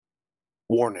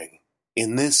Warning,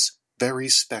 in this very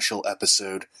special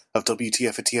episode of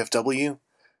WTF at TFW,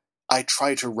 I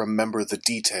try to remember the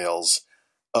details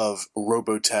of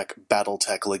Robotech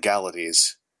Battletech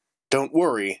legalities. Don't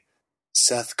worry,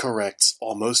 Seth corrects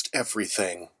almost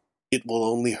everything. It will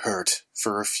only hurt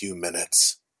for a few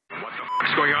minutes. What the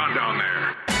fuck's going on down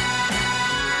there?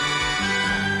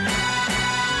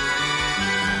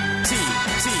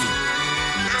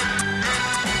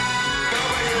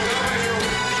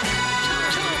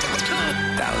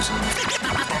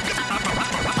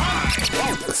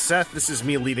 Seth, this is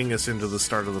me leading us into the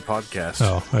start of the podcast.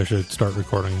 Oh, I should start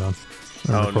recording then.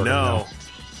 Oh, no. Now.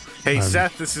 Hey,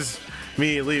 Seth, this is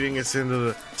me leading us into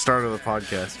the start of the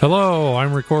podcast. Hello,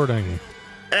 I'm recording.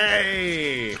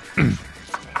 Hey!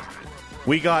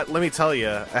 Let me tell you,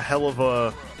 what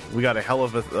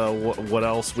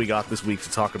else we got this week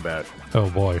to talk about. Oh,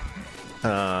 boy.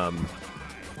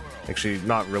 Actually,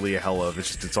 not really a hell of.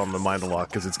 It's on the mind a lot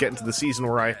because it's getting to the season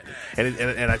where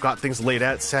I've got things laid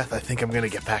out. Seth, I think I'm going to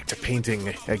get back to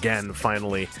painting again,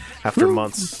 finally, after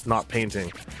months not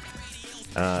painting.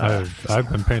 I've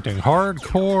been painting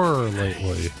hardcore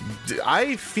lately.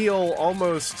 I feel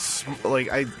almost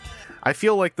like I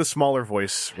feel like the smaller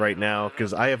voice right now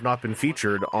because I have not been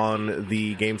featured on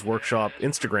the Games Workshop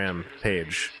Instagram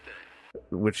page,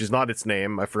 which is not its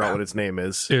name. I forgot what its name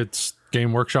is. It's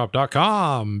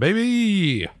GameWorkshop.com,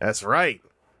 baby. That's right.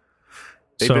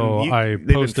 I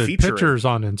posted pictures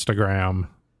on Instagram,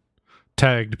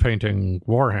 tagged painting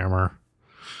Warhammer,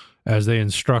 as they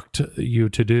instruct you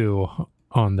to do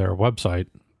on their website.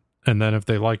 And then if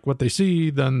they like what they see,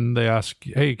 then they ask,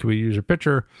 hey, can we use your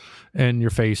picture and your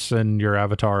face and your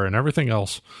avatar and everything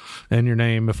else and your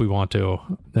name if we want to?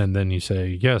 And then you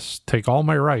say, yes, take all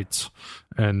my rights.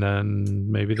 And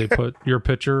then maybe they put your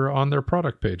picture on their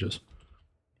product pages.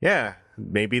 Yeah,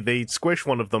 maybe they squish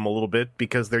one of them a little bit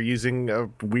because they're using a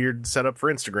weird setup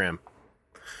for Instagram.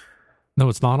 No,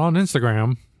 it's not on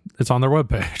Instagram. It's on their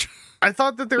webpage. I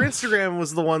thought that their Instagram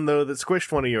was the one, though, that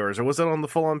squished one of yours, or was it on the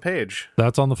full-on page?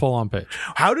 That's on the full-on page.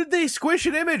 How did they squish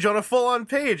an image on a full-on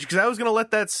page? Because I was going to let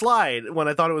that slide when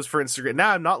I thought it was for Instagram. Now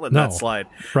I'm not letting that slide.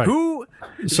 Right. Who?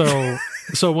 So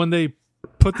when they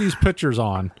put these pictures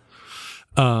on,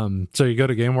 so you go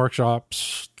to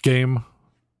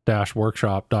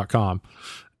game-workshop.com,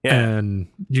 and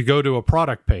you go to a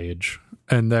product page,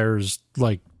 and there's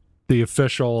like the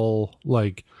official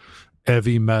like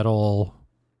heavy metal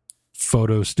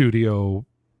photo studio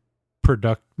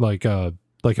product, like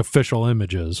official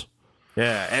images.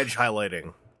 Yeah, edge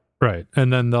highlighting. Right.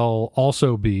 And then there'll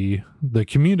also be the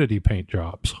community paint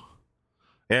jobs.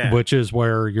 Yeah. Which is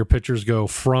where your pictures go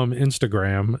from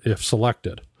Instagram if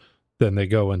selected. Then they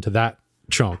go into that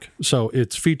chunk. So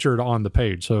it's featured on the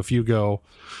page. So if you go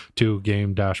to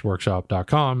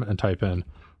game-workshop.com and type in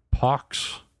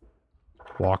Pox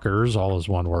Walkers, all is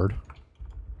one word.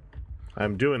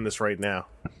 I'm doing this right now.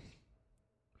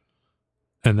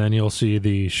 And then you'll see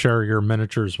the Share Your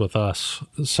Miniatures With Us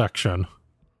section.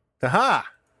 Aha!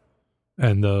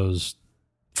 And those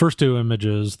first two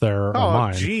images there are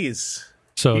mine. Oh, jeez.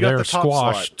 So they're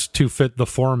squashed to fit the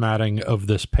formatting of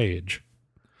this page.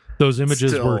 Those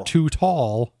images were too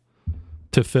tall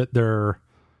to fit their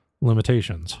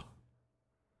limitations.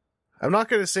 I'm not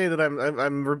going to say that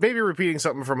I'm maybe repeating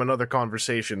something from another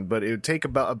conversation, but it would take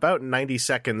about 90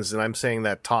 seconds, and I'm saying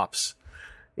that tops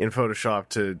in Photoshop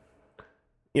to,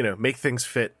 make things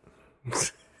fit.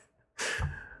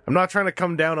 I'm not trying to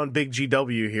come down on Big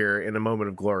GW here in a moment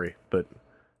of glory, but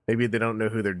maybe they don't know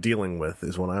who they're dealing with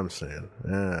is what I'm saying.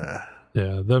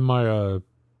 Yeah, then my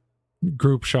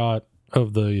group shot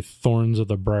of the Thorns of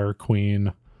the Briar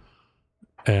Queen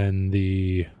and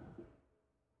the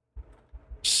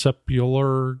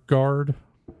Sepular Guard,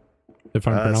 if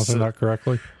I'm pronouncing that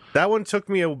correctly. That one took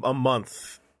me a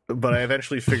month, but I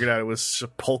eventually figured out it was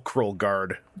Sepulchral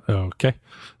Guard. Okay.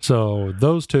 So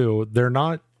those two, they're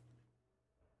not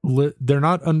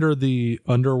under the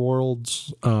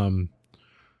Underworld's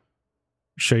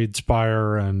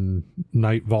Shadespire and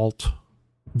Night Vault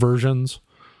versions.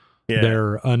 Yeah.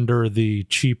 They're under the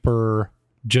cheaper,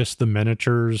 just the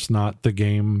miniatures, not the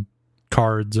game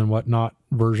cards and whatnot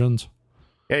versions.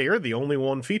 Yeah, you're the only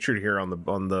one featured here on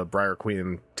the Briar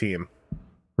Queen team.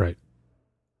 Right.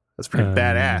 That's pretty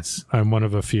badass. I'm one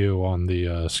of a few on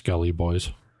the Skelly Boys.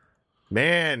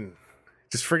 Man,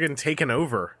 just friggin' taken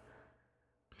over.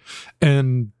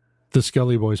 And the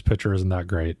Skelly Boys picture isn't that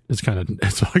great. It's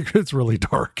really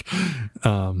dark.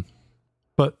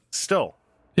 But still.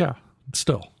 Yeah,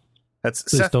 still.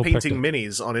 That's Seth Painting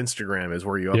Minis on Instagram is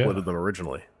where you uploaded them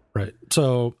originally. Right.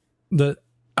 So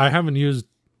I haven't used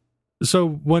So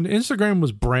when Instagram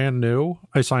was brand new,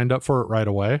 I signed up for it right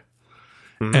away.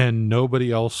 Mm-hmm. And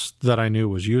nobody else that I knew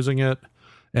was using it.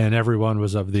 And everyone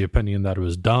was of the opinion that it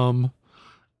was dumb.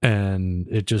 And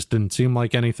it just didn't seem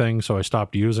like anything. So I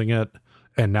stopped using it.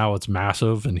 And now it's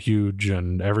massive and huge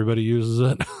and everybody uses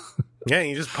it. Yeah,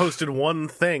 you just posted one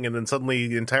thing and then suddenly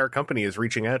the entire company is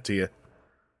reaching out to you.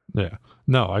 Yeah.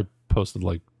 No, I posted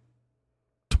like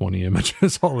 20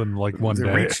 images all in like one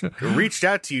day. Reached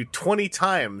out to you 20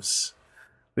 times.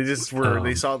 They just were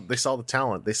they saw the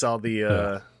talent. They saw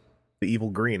the evil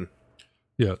green.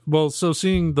 Yeah. Well, so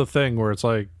seeing the thing where it's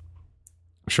like,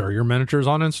 share your miniatures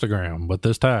on Instagram with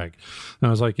this tag. And I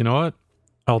was like, you know what?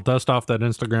 I'll dust off that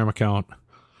Instagram account.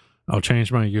 I'll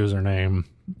change my username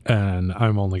and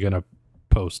I'm only going to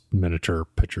post miniature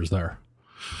pictures there.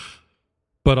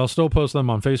 But I'll still post them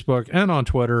on Facebook and on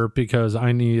Twitter because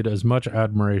I need as much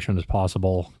admiration as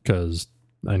possible because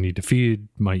I need to feed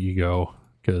my ego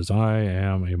because I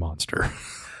am a monster.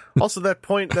 Also, that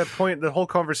whole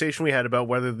conversation we had about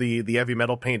whether the heavy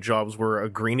metal paint jobs were a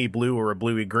greeny blue or a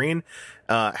bluey green,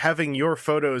 having your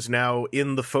photos now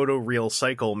in the photo reel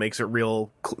cycle makes it real,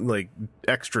 like,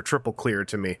 extra triple clear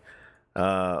to me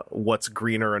what's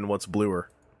greener and what's bluer.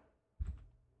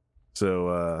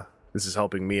 So this is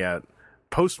helping me out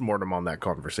post-mortem on that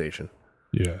conversation.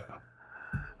 Yeah.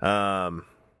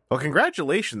 Well,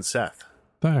 congratulations, Seth.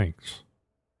 Thanks.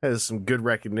 That is some good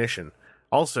recognition.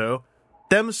 Also,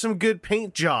 them some good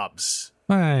paint jobs.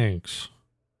 Thanks.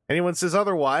 Anyone says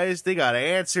otherwise, they got to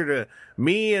answer to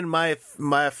me and my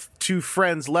two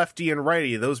friends, Lefty and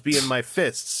Righty, those being my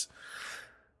fists.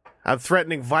 I'm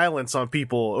threatening violence on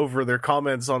people over their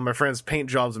comments on my friend's paint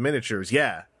jobs and miniatures.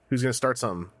 Yeah, who's going to start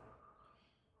something?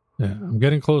 Yeah, I'm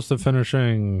getting close to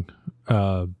finishing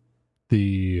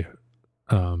the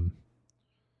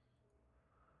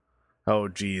oh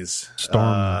geez,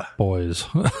 Storm Boys.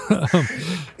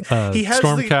 He has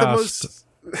the most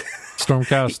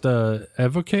Stormcast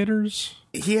Evocators.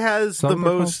 He has the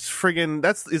most friggin'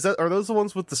 are those the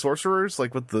ones with the sorcerers,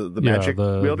 like with the magic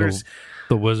wielders?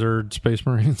 The wizard space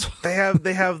marines. They have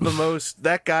the most.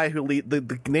 That guy who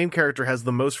the name character has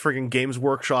the most friggin' Games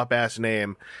Workshop ass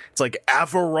name. It's like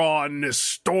Averon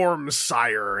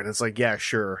Stormsire, and it's like, yeah,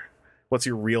 sure. What's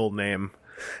your real name?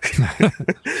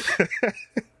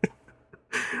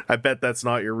 I bet that's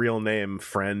not your real name,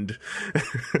 friend.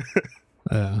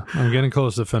 Yeah, I'm getting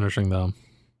close to finishing them.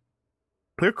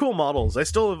 They're cool models. I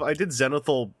did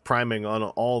Zenithal priming on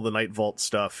all the Night Vault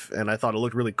stuff, and I thought it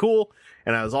looked really cool,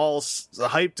 and I was all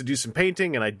hyped to do some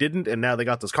painting, and I didn't, and now they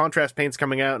got those contrast paints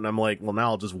coming out, and I'm like, well, now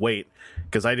I'll just wait,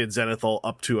 because I did Zenithal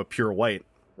up to a pure white,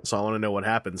 so I want to know what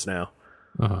happens now.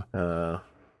 Uh-huh.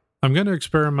 I'm going to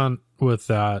experiment with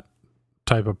that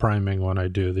type of priming when I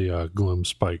do the Gloom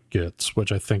Spike Gits,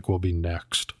 which I think will be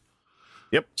next.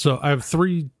 Yep. So I have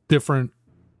 3 different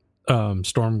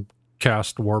Stormcast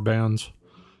warbands.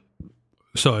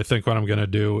 So I think what I'm going to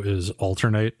do is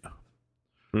alternate.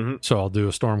 Mm-hmm. So I'll do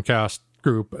a Stormcast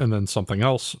group and then something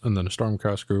else, and then a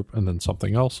Stormcast group and then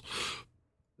something else.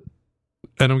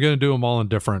 And I'm going to do them all in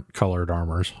different colored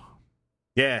armors.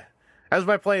 Yeah. That's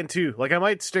my plan too. Like, I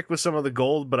might stick with some of the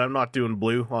gold, but I'm not doing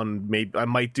blue on I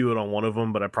might do it on one of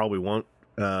them, but I probably won't.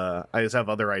 I just have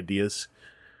other ideas.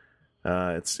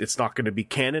 It's not going to be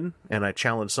canon, and I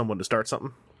challenge someone to start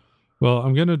something. Well,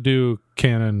 I'm going to do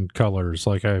canon colors.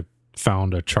 Like, I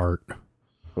found a chart.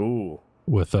 Ooh.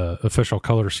 With official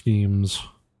color schemes.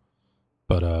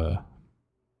 But,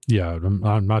 yeah,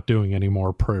 I'm not doing any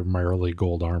more primarily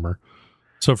gold armor.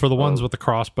 So for the ones with the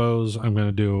crossbows, I'm going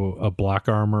to do a black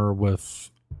armor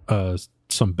with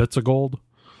some bits of gold.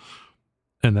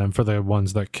 And then for the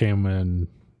ones that came in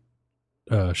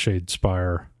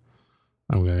Shadespire,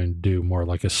 I'm going to do more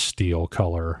like a steel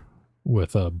color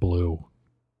with a blue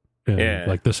in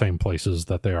like the same places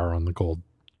that they are on the gold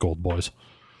boys.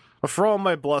 For all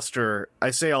my bluster,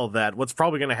 I say all that. What's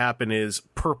probably going to happen is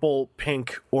purple,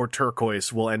 pink, or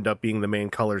turquoise will end up being the main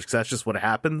colors, because that's just what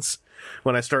happens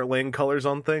when I start laying colors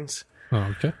on things.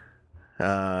 Oh, okay.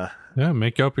 Yeah,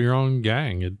 make up your own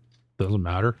gang. It doesn't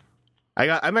matter.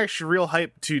 I'm actually real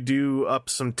hyped to do up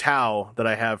some Tau that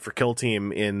I have for Kill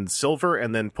Team in silver,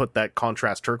 and then put that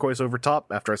contrast turquoise over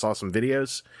top after I saw some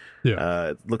videos. Yeah.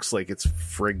 It looks like it's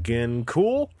friggin'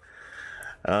 cool.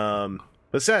 But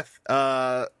Seth,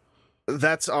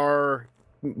 that's our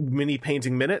mini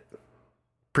painting minute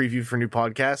preview for new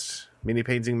podcasts. Mini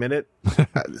painting minute.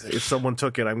 If someone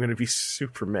took it, I'm going to be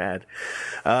super mad.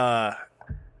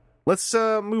 Let's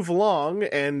move along,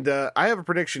 and I have a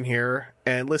prediction here.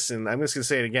 And listen, I'm just going to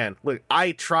say it again. Look,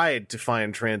 I tried to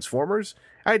find Transformers.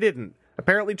 I didn't.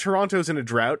 Apparently, Toronto's in a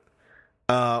drought.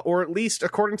 or at least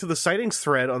according to the sightings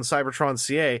thread on Cybertron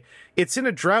CA, it's in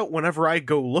a drought whenever I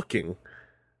go looking.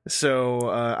 So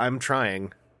I'm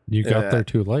trying. You got there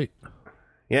too late.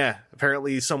 Yeah,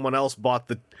 apparently someone else bought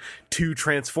the 2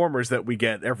 Transformers that we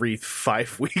get every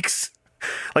 5 weeks.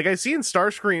 Like, I see in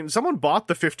Starscream, someone bought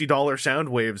the $50 sound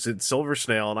waves at Silver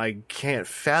Snail, and I can't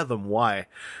fathom why.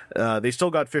 They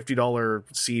still got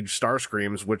 $50 Siege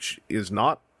Starscreams, which is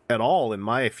not at all in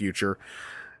my future.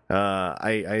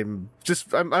 I'm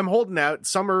holding out.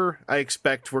 Summer, I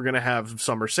expect we're going to have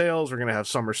summer sales. We're going to have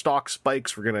summer stock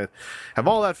spikes. We're going to have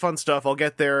all that fun stuff. I'll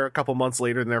get there a couple months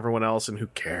later than everyone else, and who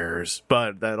cares?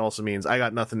 But that also means I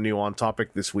got nothing new on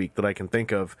topic this week that I can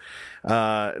think of.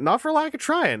 Not for lack of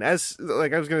trying. As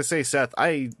like I was going to say, Seth,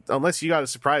 unless you got a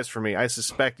surprise for me, I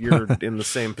suspect you're in the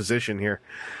same position here.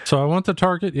 So I went to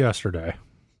Target yesterday.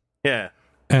 Yeah.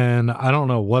 And I don't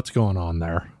know what's going on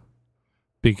there.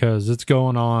 Because it's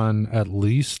going on at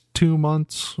least 2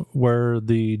 months where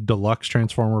the deluxe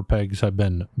Transformer pegs have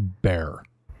been bare.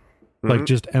 Like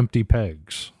just empty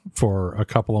pegs for a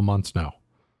couple of months now.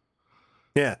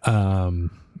 Yeah. And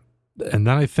then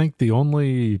I think the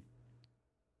only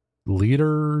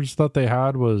leaders that they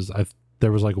had was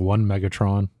there was like 1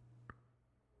 Megatron.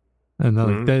 And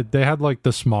then they had like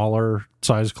the smaller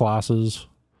size classes.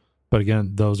 But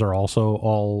again, those are also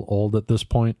all old at this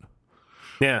point.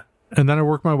 Yeah. And then I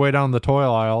work my way down the toy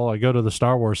aisle. I go to the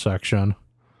Star Wars section.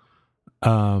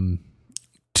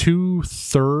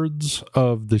 2/3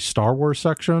 of the Star Wars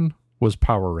section was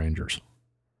Power Rangers.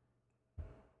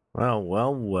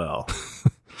 Well.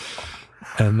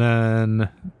 And then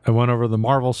I went over to the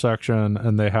Marvel section,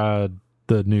 and they had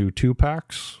the new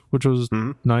 2-packs, which was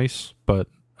nice, but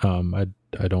I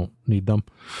don't need them.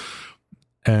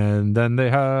 And then they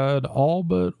had all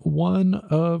but one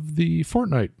of the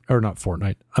Overwatch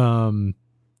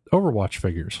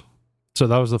figures. So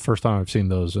that was the first time I've seen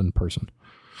those in person.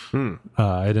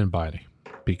 I didn't buy any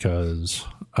because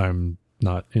I'm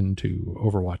not into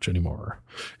Overwatch anymore.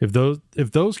 If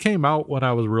those came out when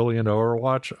I was really into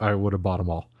Overwatch, I would have bought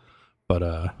them all. But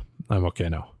I'm okay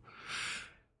now.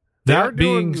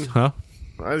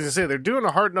 I was gonna say, they're doing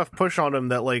a hard enough push on them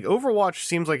that, like, Overwatch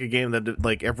seems like a game that,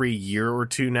 like, every year or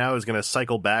two now is gonna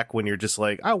cycle back when you're just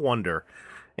like, I wonder.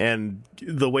 And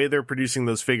the way they're producing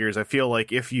those figures, I feel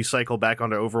like if you cycle back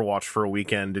onto Overwatch for a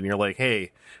weekend and you're like,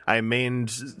 hey, I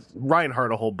mained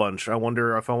Reinhardt a whole bunch, I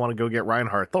wonder if I want to go get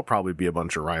Reinhardt, there'll probably be a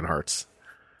bunch of Reinhardts.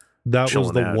 That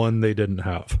was the one they didn't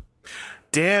have.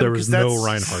 Damn, there was no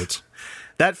Reinhardts.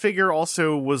 That figure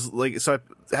also was like, so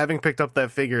having picked up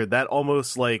that figure, that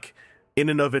almost like in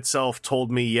and of itself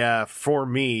told me, yeah, for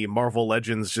me, Marvel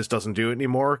Legends just doesn't do it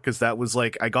anymore, because that was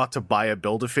like, I got to buy a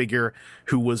Build-A-Figure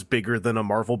who was bigger than a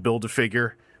Marvel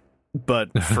Build-A-Figure,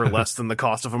 but for less than the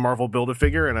cost of a Marvel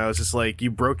Build-A-Figure, and I was just like,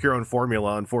 you broke your own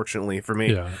formula, unfortunately, for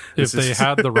me. Yeah, if they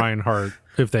had the Reinhardt,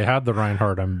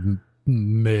 I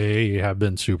may have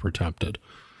been super tempted.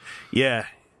 Yeah.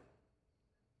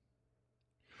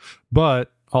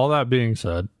 But, all that being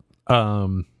said,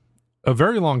 a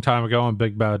very long time ago on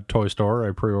Big Bad Toy Store,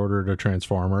 I pre-ordered a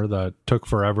Transformer that took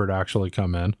forever to actually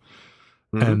come in.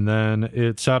 And then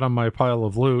it sat on my pile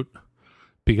of loot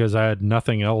because I had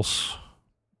nothing else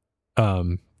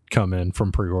come in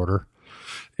from pre-order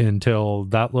until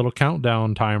that little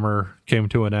countdown timer came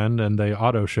to an end and they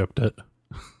auto-shipped it.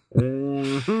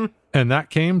 And that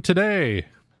came today.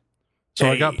 So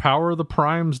I got Power of the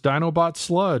Prime's Dinobot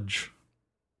Sludge.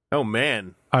 Oh,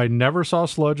 man. I never saw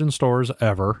Sludge in stores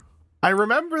ever. I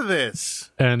remember this.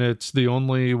 And it's the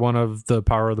only one of the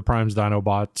Power of the Prime's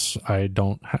Dinobots I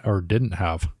didn't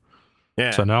have. Yeah.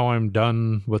 So now I'm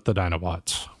done with the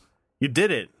Dinobots. You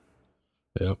did it.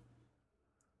 Yep.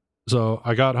 So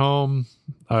I got home,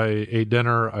 I ate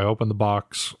dinner, I opened the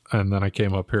box, and then I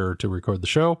came up here to record the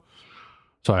show.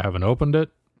 So I haven't opened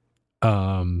it.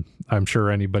 I'm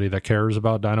sure anybody that cares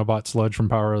about Dinobot Sludge from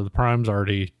Power of the Primes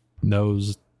already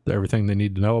knows everything they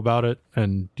need to know about it,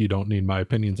 and you don't need my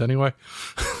opinions anyway.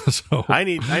 So I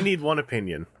need one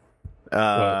opinion.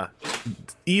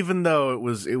 Even though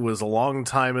it was a long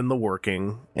time in the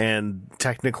working, and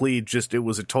technically just it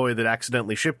was a toy that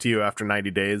accidentally shipped to you after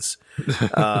 90 days,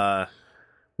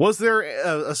 was there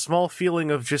a small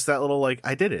feeling of just that little, like,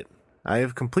 I did it, I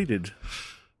have completed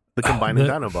the combining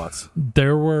Dinobots?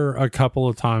 There were a couple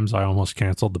of times I almost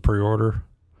canceled the pre-order,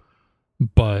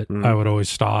 but I would always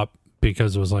stop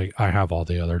because it was like, I have all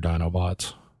the other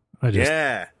Dinobots. I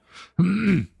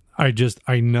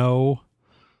know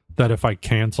that if I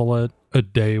cancel it, a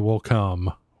day will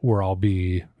come where I'll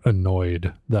be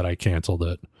annoyed that I canceled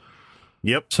it.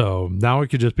 Yep. So now I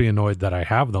could just be annoyed that I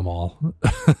have them all.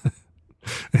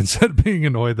 instead of being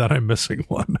annoyed that I'm missing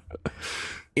one.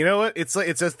 You know what? It's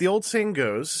as the old saying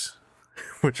goes,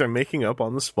 which I'm making up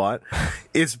on the spot.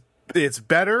 It's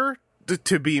better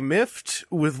to be miffed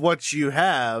with what you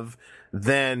have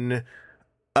than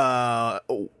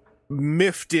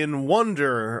miffed in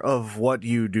wonder of what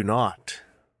you do not.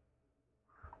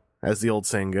 As the old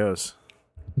saying goes.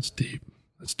 It's deep.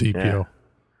 It's deep, yeah. yo.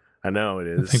 I know it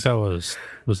is. I think that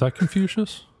was that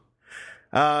Confucius?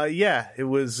 Yeah, it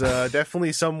was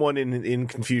definitely someone in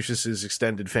Confucius's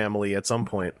extended family at some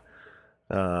point.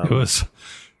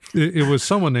 It was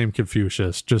someone named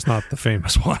Confucius, just not the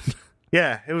famous one.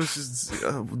 Yeah, it was just,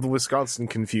 the Wisconsin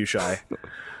Confuci.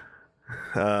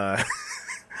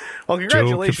 Well,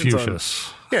 congratulations Joe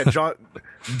Confucius.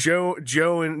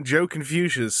 Joe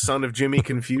Confucius, son of Jimmy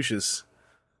Confucius,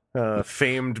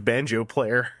 famed banjo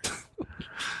player.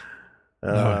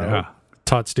 Yeah.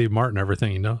 Taught Steve Martin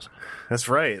everything he knows. That's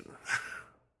right.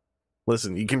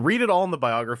 Listen, you can read it all in the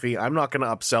biography. I'm not going to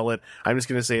upsell it. I'm just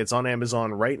going to say it's on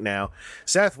Amazon right now.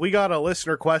 Seth, we got a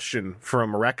listener question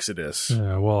from Rexodus.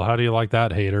 Yeah, well, how do you like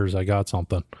that, haters? I got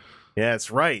something. Yeah, that's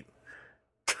right.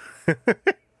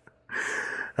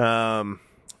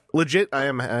 Legit, I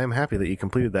am happy that you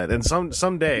completed that. And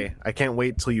someday, I can't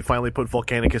wait till you finally put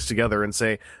Volcanicus together and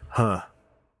say, huh.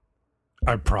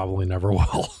 I probably never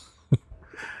will.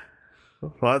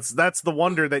 Well, that's the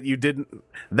wonder that you didn't.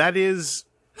 That is.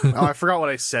 Oh, I forgot what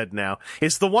I said now.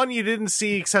 It's the one you didn't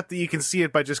see, except that you can see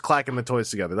it by just clacking the toys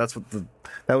together.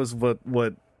 That was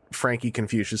what Frankie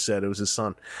Confucius said. It was his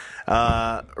son.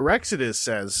 Rexodus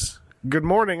says, good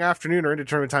morning, afternoon, or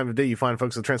indeterminate time of day you find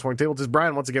folks at the Transforming Table. This is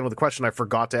Brian once again with a question I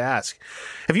forgot to ask.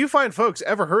 Have you fine folks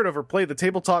ever heard of or played the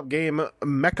tabletop game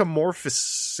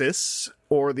Mechamorphosis,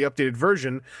 or the updated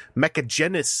version,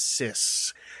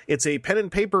 Mechagenesis? It's a pen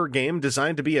and paper game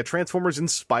designed to be a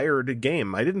Transformers-inspired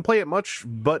game. I didn't play it much,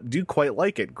 but do quite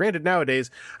like it. Granted,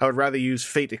 nowadays, I would rather use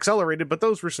Fate Accelerated, but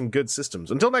those were some good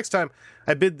systems. Until next time,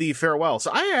 I bid thee farewell.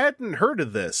 So I hadn't heard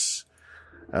of this.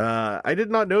 I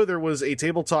did not know there was a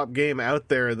tabletop game out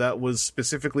there that was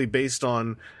specifically based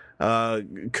on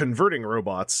converting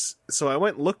robots. So I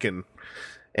went looking,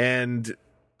 and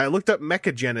I looked up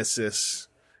Mechagenesis,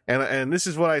 and this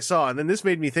is what I saw. And then this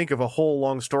made me think of a whole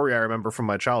long story I remember from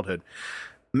my childhood.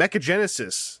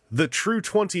 Mechagenesis, the True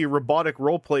 20 robotic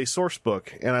roleplay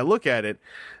sourcebook. And I look at it,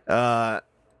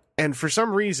 and for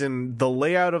some reason, the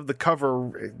layout of the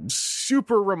cover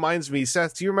super reminds me.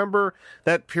 Seth, do you remember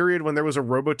that period when there was a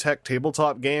Robotech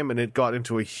tabletop game and it got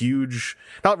into a huge...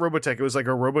 Not Robotech, it was like a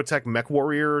Robotech Mech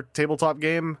Warrior tabletop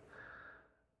game?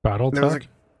 Battletech?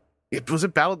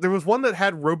 There was one that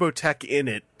had Robotech in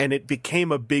it, and it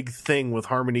became a big thing with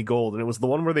Harmony Gold, and it was the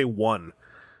one where they won.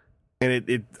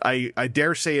 And I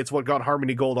dare say it's what got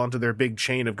Harmony Gold onto their big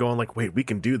chain of going like, wait, we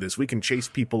can do this. We can chase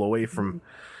people away from...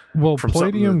 Well,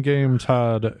 Palladium Games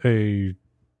had a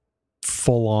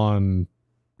full-on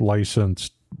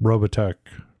licensed Robotech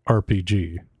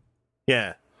RPG.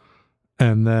 Yeah.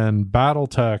 And then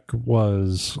Battletech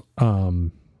was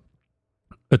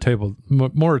a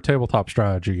tabletop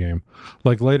strategy game.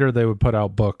 Like later they would put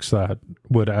out books that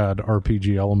would add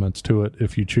RPG elements to it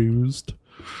if you choose.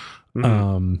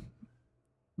 Mm-hmm.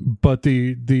 But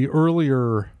the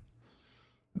earlier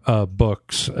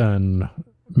books and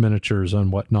miniatures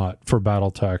and whatnot for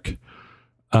Battletech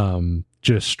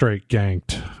just straight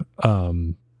ganked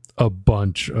a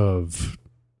bunch of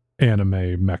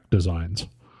anime mech designs.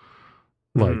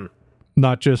 Like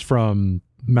not just from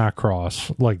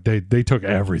Macross, like they took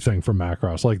everything from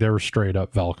Macross. Like they were straight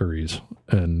up Valkyries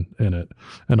in it,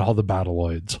 and all the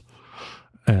Battloids,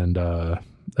 and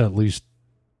at least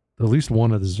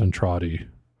one of the Zentradi,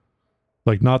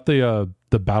 like not the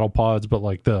battle pods, but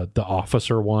like the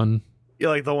officer one. Yeah,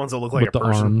 like the ones that look like with a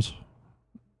person. Arms.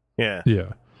 Yeah.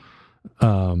 Yeah.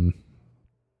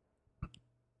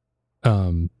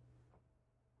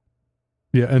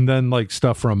 Yeah, and then like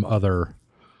stuff from other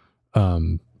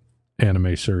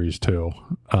anime series too.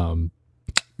 Man,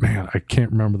 I can't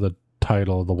remember the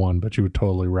title of the one, but you would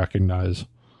totally recognize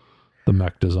the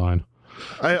mech design.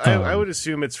 I would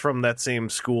assume it's from that same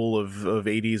school of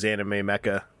 80s anime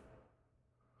mecha.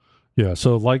 Yeah,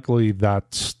 so likely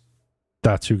that's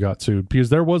who got sued, because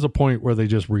there was a point where they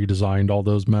just redesigned all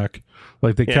those mech.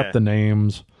 Like they kept the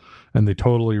names and they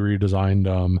totally redesigned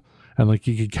them, and like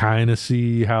you could kind of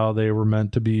see how they were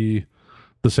meant to be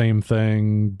the same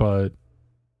thing, but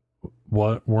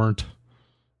what weren't.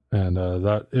 And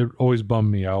that it always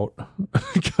bummed me out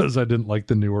because I didn't like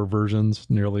the newer versions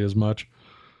nearly as much.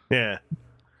 Yeah.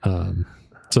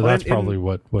 So that's probably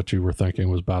what you were thinking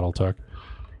was Battletech.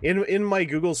 In my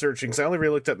Google searching, because I only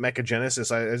really looked up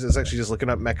Mechagenesis, I was actually just looking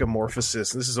up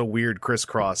Mechamorphosis. This is a weird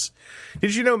crisscross.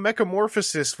 Did you know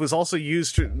Mechamorphosis was also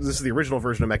used to, this is the original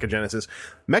version of Mechagenesis,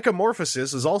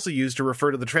 Mechamorphosis was also used to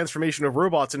refer to the transformation of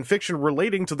robots in fiction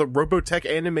relating to the Robotech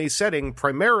anime setting,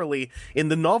 primarily in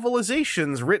the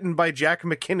novelizations written by Jack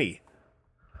McKinney.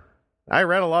 I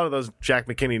read a lot of those Jack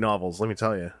McKinney novels, let me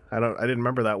tell you. I didn't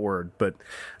remember that word, but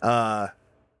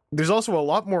there's also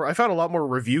I found a lot more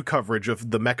review coverage of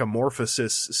the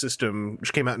Mechamorphosis system,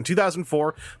 which came out in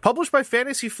 2004, published by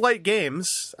Fantasy Flight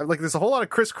Games. There's a whole lot of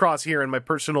crisscross here in my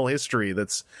personal history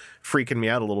that's freaking me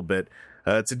out a little bit.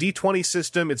 It's a D20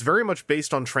 system. It's very much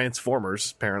based on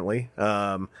Transformers, apparently.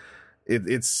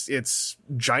 It's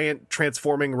giant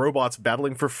transforming robots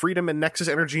battling for freedom and Nexus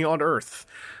energy on Earth.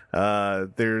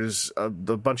 There's a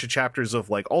bunch of chapters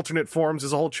of alternate forms.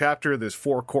 There's a whole chapter. There's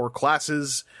 4 core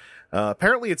classes.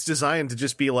 Apparently it's designed to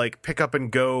just be pick up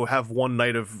and go, have one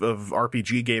night of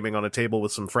RPG gaming on a table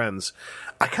with some friends.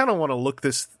 I kind of want to look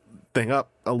this thing up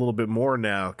a little bit more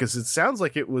now, because it sounds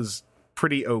like it was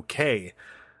pretty okay.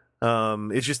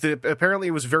 It's just that apparently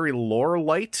it was very lore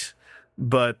light,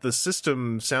 but the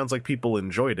system sounds like people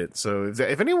enjoyed it. So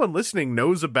if anyone listening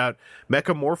knows about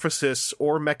Mechamorphosis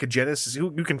or Mechagenesis,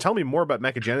 who can tell me more about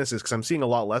Mechagenesis, because I'm seeing a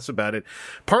lot less about it.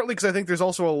 Partly because I think there's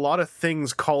also a lot of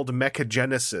things called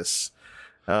Mechagenesis.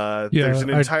 There's an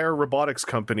entire robotics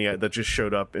company that just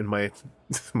showed up in my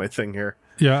thing here.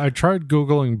 Yeah, I tried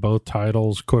Googling both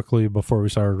titles quickly before we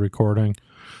started recording,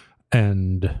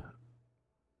 and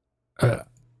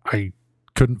I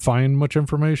couldn't find much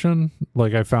information.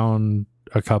 I found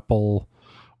a couple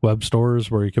web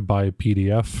stores where you could buy a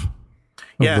PDF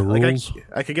of the rules.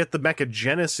 I could get the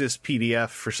Mechagenesis PDF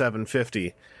for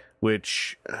 $7.50,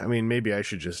 which, I mean, maybe I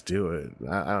should just do it.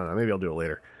 I don't know. Maybe I'll do it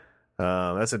later.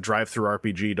 That's at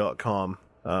drivethrurpg.com,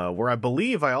 where I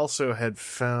believe I also had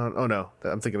found... Oh, no.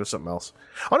 I'm thinking of something else.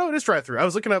 Oh, no, it is Drive-Thru. I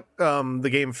was looking up the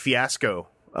game Fiasco,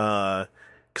 because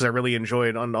I really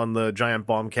enjoyed on the Giant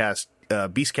Bombcast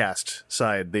Beastcast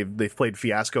side. They've played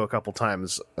Fiasco a couple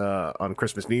times on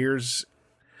Christmas, New Year's,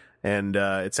 and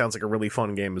it sounds like a really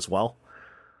fun game as well.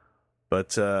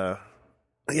 But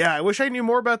yeah, I wish I knew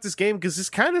more about this game, because this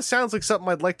kind of sounds like something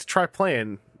I'd like to try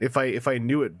playing if I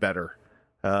knew it better.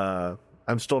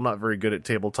 I'm still not very good at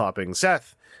tabletopping.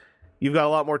 Seth, you've got a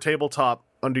lot more tabletop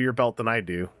under your belt than I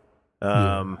do.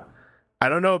 I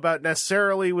don't know about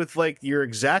necessarily with your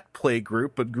exact play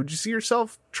group, but would you see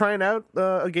yourself trying out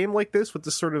a game like this with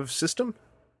this sort of system?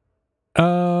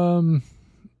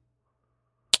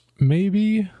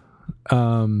 Maybe.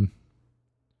 The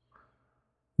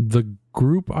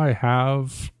group I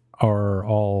have are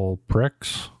all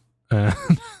pricks.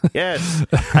 Yes,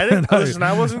 I didn't listen.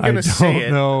 I wasn't going to say it. I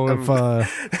don't know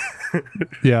if.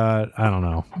 Yeah, I don't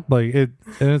know.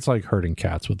 It's like herding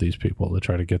cats with these people to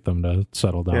try to get them to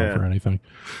settle down for anything.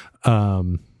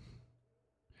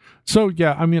 So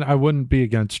yeah, I mean, I wouldn't be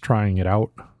against trying it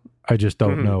out. I just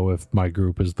don't know if my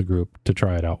group is the group to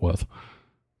try it out with.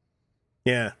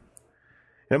 Yeah.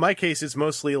 In my case, it's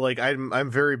mostly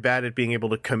I'm very bad at being able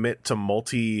to commit to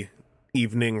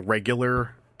multi-evening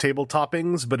regular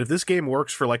tabletoppings, but if this game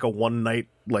works for a one night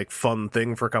fun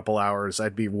thing for a couple hours,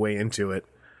 I'd be way into it.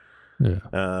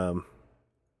 Yeah.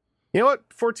 You know what?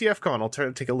 For TFCon, I'll try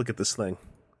to take a look at this thing.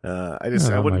 I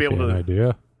wouldn't be able to.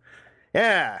 Idea.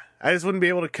 Yeah, I just wouldn't be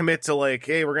able to commit to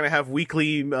hey, we're gonna have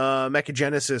weekly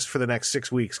Mechagenesis for the next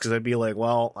 6 weeks, because I'd be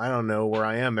well, I don't know where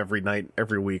I am every night,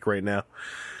 every week right now.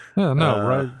 Yeah,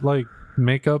 no, right?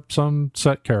 Make up some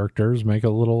set characters, make a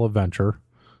little adventure.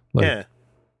 Yeah.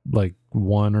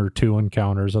 1 or 2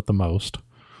 encounters at the most.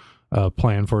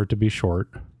 Plan for it to be short,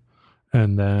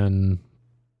 and then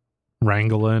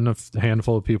wrangle in a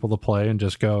handful of people to play and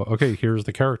just go, okay, here's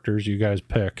the characters, you guys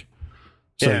pick.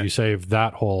 So you save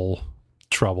that whole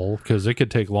trouble, because it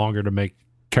could take longer to make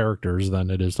characters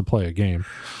than it is to play a game.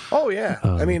 Oh yeah.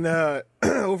 I mean,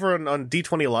 over on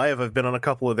D20 Live, I've been on a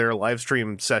couple of their live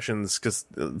stream sessions, because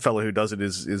the fellow who does it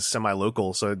is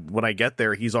semi-local. So when I get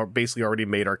there, he's basically already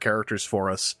made our characters for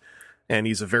us. And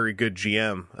he's a very good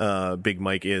GM, Big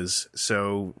Mike is.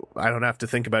 So I don't have to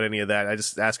think about any of that. I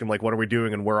just ask him, what are we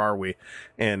doing and where are we?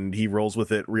 And he rolls with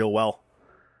it real well.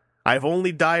 I've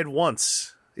only died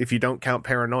once, if you don't count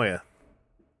Paranoia.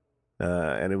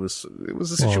 And it was a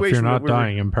situation. Well, if you're not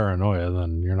dying in Paranoia,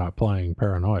 then you're not playing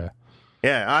Paranoia.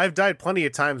 Yeah, I've died plenty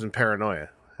of times in Paranoia.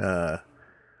 But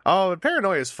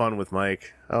Paranoia is fun with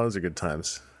Mike. Oh, those are good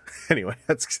times. Anyway,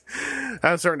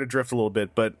 I'm starting to drift a little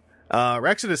bit, but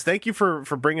Rexodus, thank you for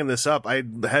bringing this up. I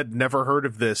had never heard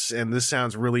of this, and this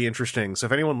sounds really interesting. So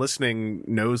if anyone listening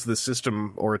knows the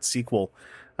system or its sequel,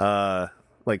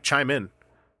 chime in.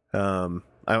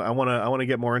 I want to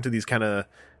get more into these kind of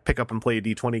pick up and play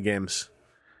D20 games.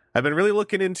 I've been really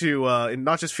looking into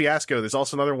not just Fiasco. There's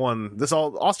also another one.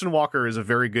 Austin Walker is a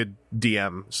very good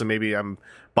DM, so maybe I'm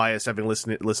biased having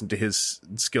listened to his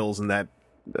skills in that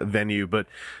venue. But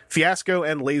Fiasco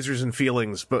and Lasers and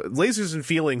Feelings. But Lasers and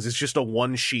Feelings is just a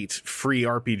one sheet free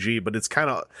RPG, but it's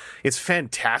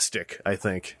fantastic. I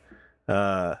think,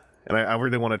 and I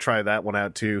really want to try that one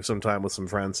out too sometime with some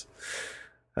friends.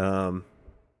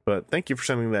 But thank you for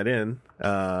sending that in.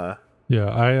 I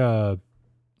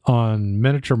on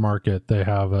Miniature Market, they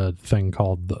have a thing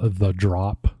called the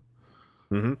Drop,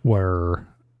 where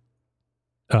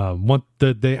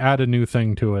they add a new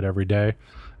thing to it every day,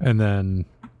 and then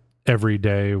every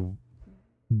day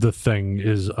the thing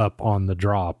is up on the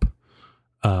drop.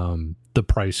 The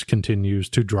price continues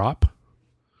to drop.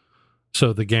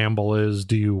 So the gamble is,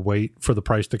 do you wait for the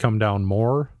price to come down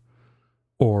more,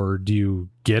 or do you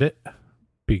get it?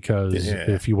 Because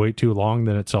if you wait too long,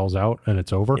 then it sells out and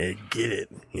it's over. Yeah, get it.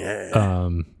 Yeah.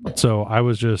 So I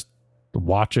was just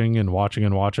watching, and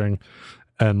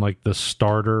like the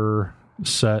starter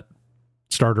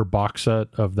box set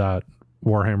of that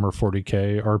Warhammer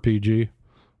 40K RPG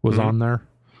was on there,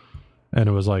 and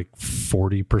it was like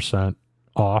 40%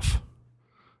 off.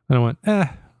 And I went,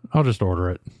 I'll just order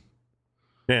it.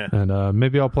 Yeah. And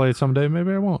maybe I'll play it someday,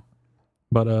 maybe I won't.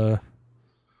 But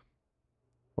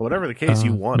whatever the case,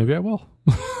 you won. Maybe I will.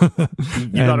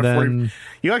 You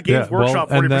got Games Workshop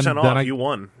 40% off. You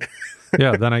won.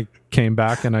 Yeah, then I came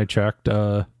back and I checked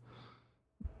the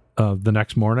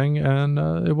next morning,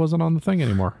 and it wasn't on the thing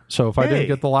anymore. So if I didn't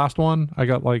get the last one, I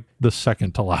got like the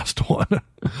second to last one.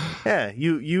 Yeah,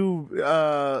 you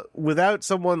without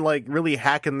someone like really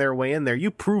hacking their way in there, you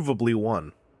provably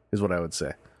won, is what I would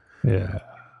say. Yeah.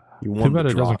 Too bad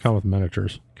it doesn't come with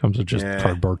miniatures. It comes with just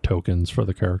cardboard tokens for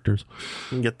the characters.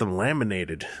 You can get them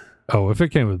laminated. Oh, if it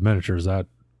came with miniatures, that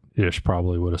ish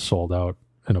probably would have sold out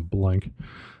in a blink.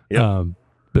 Yep.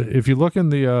 But if you look in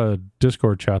the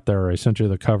Discord chat there, I sent you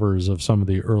the covers of some of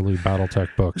the early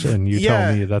BattleTech books, and you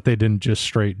tell me that they didn't just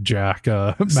straight jack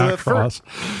Macross.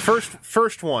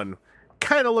 First one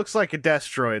kind of looks like a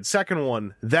Destroid. Second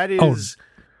one, that is...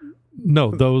 No,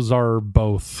 those are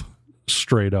both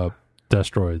straight up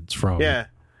Destroids from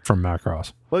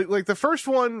Macross. Like the first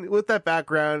one with that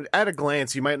background, at a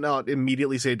glance, you might not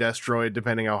immediately say Destroid,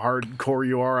 depending how hardcore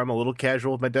you are. I'm a little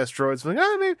casual with my Destroids. I'm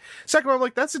like, maybe. Second one, I'm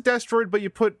like, that's a Destroid, but you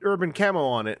put urban camo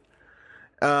on it.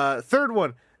 Third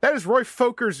one, that is Roy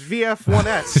Foker's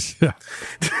VF-1S.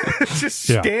 Just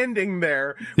standing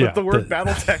there with the word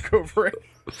BattleTech over it.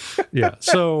 Yeah,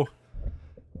 so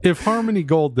if Harmony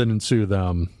Gold didn't sue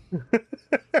them,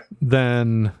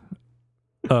 then...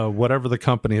 whatever the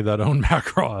company that owned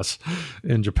Macross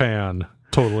in Japan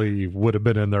totally would have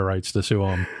been in their rights to sue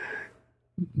them.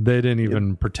 They didn't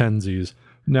even pretendsies.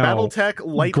 Now, BattleTech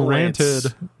Light granted,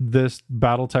 Lance. This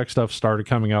BattleTech stuff started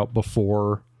coming out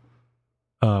before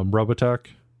Robotech.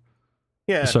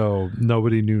 Yeah. So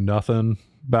nobody knew nothing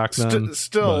back then.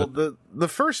 The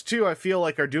first two I feel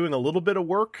like are doing a little bit of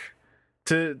work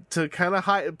to kind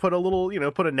of put a little,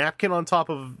 put a napkin on top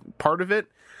of part of it.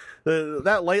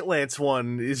 That Light Lance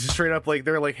one is just straight up like,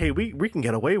 they're like, hey, we can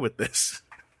get away with this.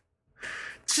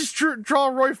 Just draw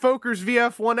Roy Foker's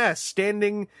VF-1S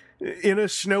standing in a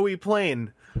snowy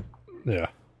plain. Yeah.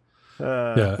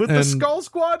 With the Skull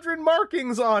Squadron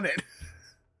markings on it.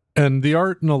 And the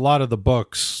art in a lot of the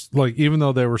books, like, even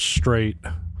though they were straight,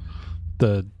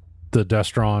 the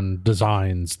Destron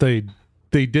designs, they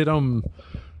did them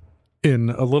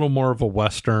in a little more of a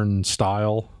Western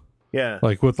style. Yeah,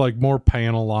 like with like more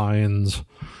panel lines,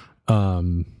 a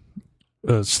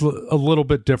little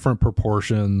bit different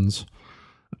proportions,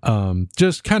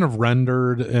 just kind of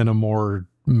rendered in a more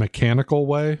mechanical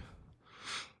way,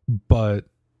 but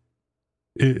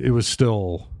it was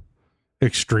still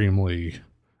extremely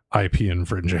IP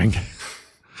infringing.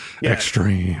 Yeah.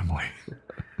 Extremely.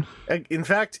 In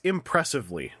fact,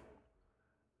 impressively.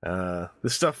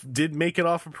 This stuff did make it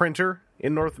off a printer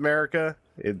in North America.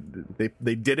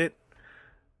 They did it.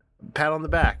 Pat on the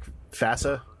back,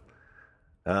 FASA.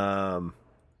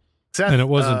 Seth, and it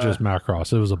wasn't just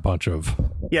Macross; it was a bunch of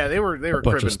they were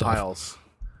cribbing piles.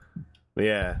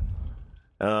 Yeah.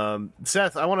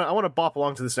 Seth, I want to bop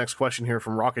along to this next question here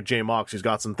from Rocket J Mox, who's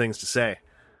got some things to say.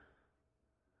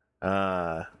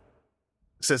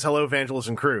 Says, hello, Evangelist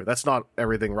and crew. That's not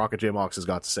everything Rocket J Mox has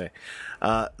got to say.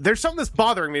 There's something that's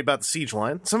bothering me about the Siege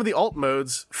line. Some of the alt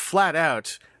modes flat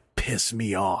out piss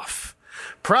me off.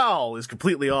 Prowl is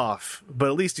completely off, but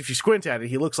at least if you squint at it,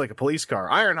 he looks like a police car.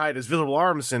 Ironhide is visible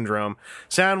arms syndrome.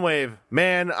 Soundwave,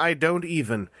 man, I don't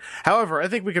even. However, I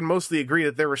think we can mostly agree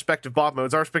that their respective bot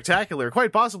modes are spectacular,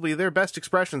 quite possibly their best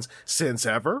expressions since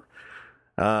ever.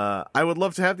 I would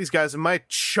love to have these guys in my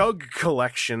Chug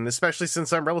collection, especially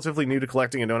since I'm relatively new to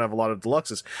collecting and don't have a lot of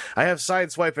deluxes. I have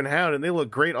Sideswipe and Hound, and they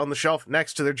look great on the shelf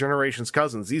next to their Generations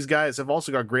cousins. These guys have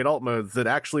also got great alt modes that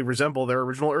actually resemble their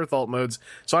original Earth alt modes,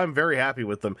 so I'm very happy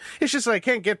with them. It's just that I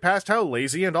can't get past how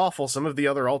lazy and awful some of the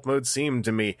other alt modes seem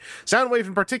to me. Soundwave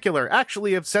in particular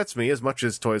actually upsets me as much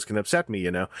as toys can upset me,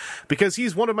 because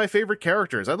he's one of my favorite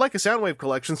characters. I'd like a Soundwave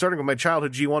collection starting with my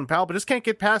childhood G1 pal, but just can't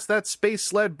get past that space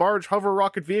sled, barge, hover,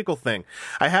 rocket vehicle thing.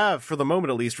 I have, for the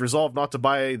moment at least, resolved not to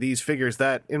buy these figures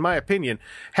that, in my honest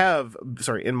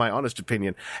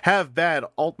opinion, have bad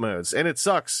alt modes, and it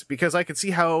sucks, because I can see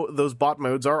how those bot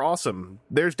modes are awesome.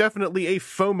 There's definitely a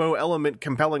FOMO element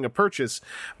compelling a purchase,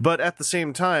 but at the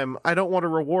same time, I don't want to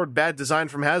reward bad design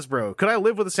from Hasbro. Could I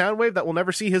live with a Soundwave that will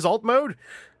never see his alt mode?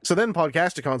 So then,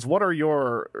 Podcasticons, what are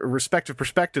your respective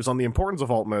perspectives on the importance of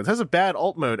alt modes? Has a bad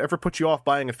alt mode ever put you off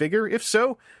buying a figure? If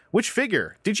so, which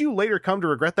figure? Did you later come to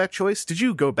regret that choice? Did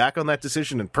you go back on that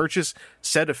decision and purchase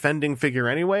said offending figure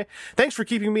anyway? Thanks for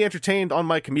keeping me entertained on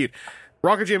my commute.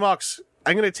 Rocket J. Mox,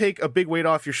 I'm going to take a big weight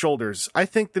off your shoulders. I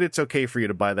think that it's okay for you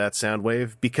to buy that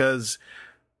Soundwave, because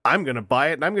I'm going to buy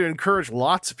it, and I'm going to encourage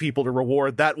lots of people to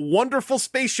reward that wonderful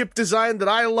spaceship design that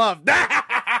I love.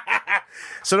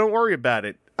 So don't worry about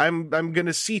it. I'm going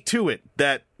to see to it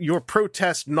that your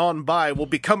protest non-buy will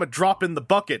become a drop in the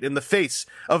bucket in the face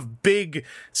of big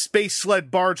space sled,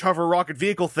 barge, hover, rocket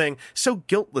vehicle thing so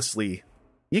guiltlessly.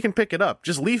 You can pick it up.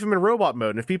 Just leave him in robot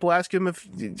mode, and if people ask you if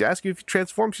he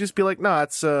transforms, you just be like, "Nah,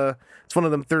 it's one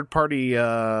of them third-party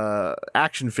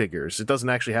action figures. It doesn't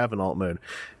actually have an alt mode."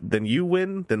 Then you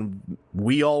win. Then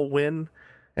we all win,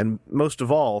 and most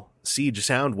of all, Siege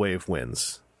Soundwave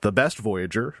wins, the best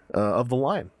Voyager of the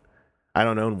line. I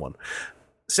don't own one.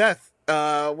 Seth,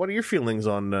 what are your feelings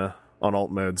on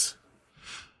alt modes?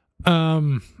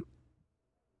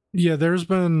 Yeah, there's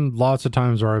been lots of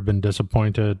times where I've been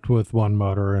disappointed with one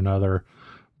mode or another,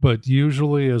 but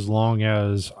usually as long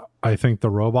as I think the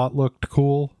robot looked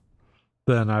cool,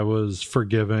 then I was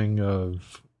forgiving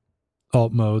of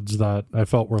alt modes that I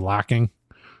felt were lacking.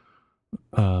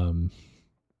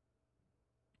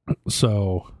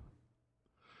 So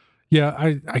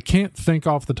yeah, I can't think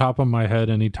off the top of my head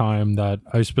any time that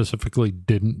I specifically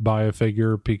didn't buy a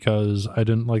figure because I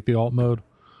didn't like the alt mode.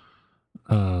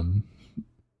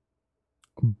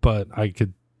 But I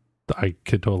could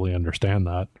totally understand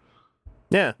that.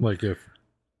 Yeah. Like if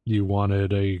you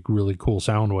wanted a really cool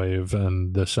Soundwave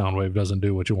and this Soundwave doesn't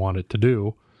do what you want it to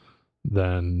do,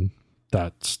 then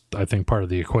that's, I think, part of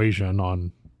the equation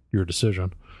on your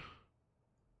decision.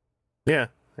 Yeah.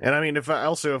 And I mean, if I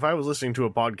was listening to a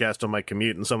podcast on my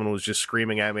commute and someone was just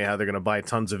screaming at me how they're going to buy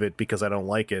tons of it because I don't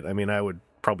like it, I mean, I would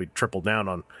probably triple down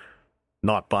on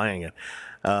not buying it.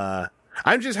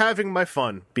 I'm just having my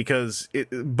fun because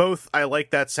both I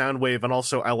like that Soundwave and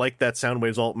also I like that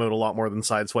Soundwave's alt mode a lot more than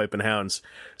Sideswipe and Hounds.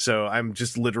 So I'm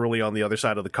just literally on the other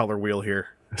side of the color wheel here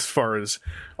as far as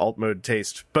alt mode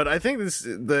taste. But I think this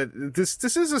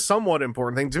is a somewhat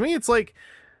important thing. To me, it's like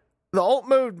the alt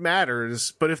mode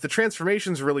matters, but if the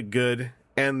transformation's really good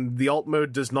and the alt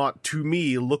mode does not, to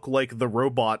me, look like the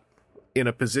robot in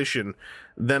a position,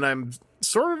 then I'm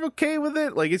sort of okay with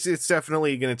it. Like it's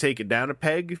definitely going to take it down a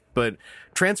peg, but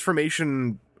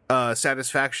transformation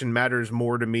satisfaction matters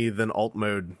more to me than alt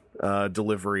mode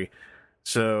delivery.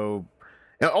 So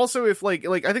also, if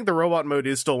like I think the robot mode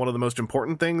is still one of the most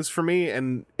important things for me,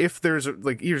 and if there's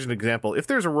here's an example, if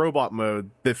there's a robot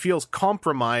mode that feels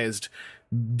compromised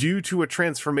due to a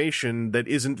transformation that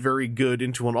isn't very good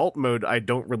into an alt mode I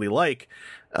don't really like,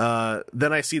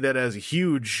 then I see that as a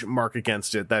huge mark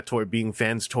against it, that toy being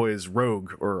Fans Toys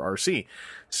Rogue or RC.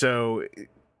 So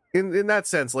in that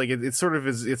sense, like it sort of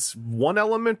is, it's one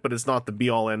element, but it's not the be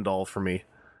all end all for me.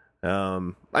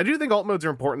 I do think alt modes are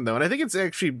important though, and I think it's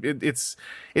actually it's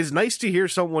nice to hear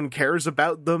someone cares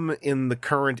about them in the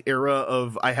current era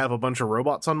of I have a bunch of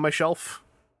robots on my shelf.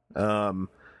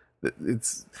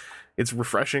 It's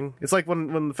refreshing. It's like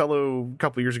when the fellow a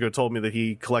couple years ago told me that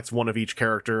he collects one of each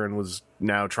character and was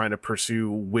now trying to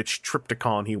pursue which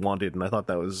Triptychon he wanted, and I thought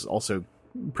that was also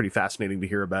pretty fascinating to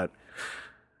hear about.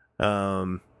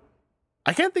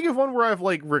 I can't think of one where I've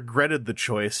regretted the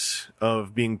choice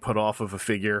of being put off of a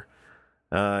figure,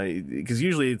 because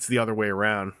usually it's the other way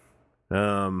around.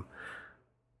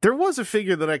 There was a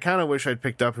figure that I kind of wish I'd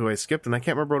picked up who I skipped, and I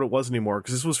can't remember what it was anymore,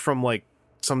 because this was from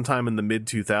sometime in the mid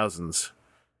 2000s.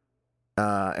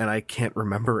 and I can't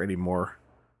remember anymore.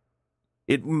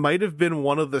 It might have been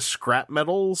one of the scrap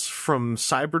metals from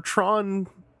Cybertron,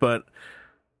 but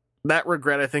that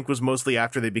regret, I think, was mostly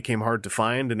after they became hard to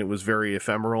find, and it was very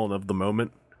ephemeral and of the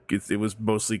moment. It was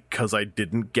mostly because I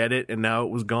didn't get it, and now it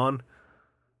was gone.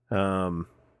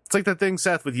 It's like that thing,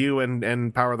 Seth, with you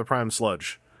and Power of the Prime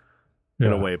Sludge,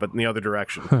 in a way, but in the other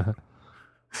direction.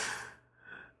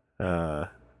 But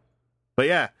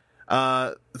yeah,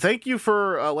 thank you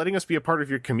for letting us be a part of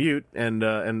your commute,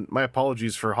 and my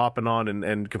apologies for hopping on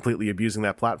and completely abusing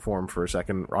that platform for a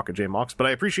second, Rocket J Mox, but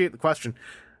I appreciate the question.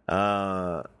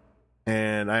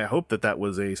 And I hope that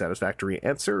was a satisfactory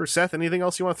answer. Seth, anything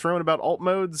else you want to throw in about alt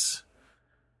modes?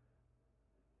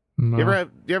 No. Do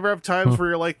you ever have times where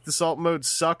you're like, this alt mode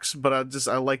sucks, but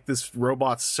I like this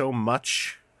robot so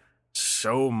much?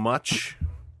 So much?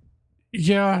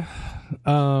 Yeah.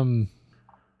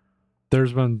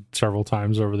 There's been several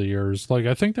times over the years. Like,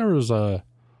 I think there was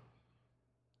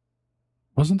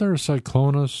wasn't there a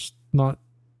Cyclonus not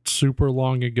super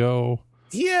long ago?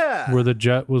 Yeah. Where the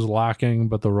jet was lacking,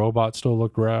 but the robot still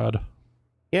looked rad.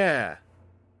 Yeah.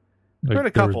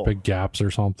 Like, there was big gaps or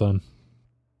something.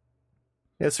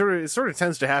 Yeah, it sort of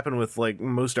tends to happen with like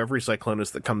most every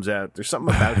Cyclonus that comes out. There's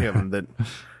something about him that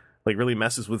like really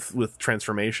messes with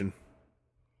transformation.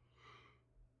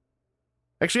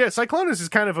 Actually, yeah, Cyclonus is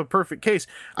kind of a perfect case.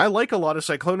 I like a lot of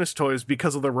Cyclonus toys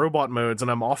because of the robot modes,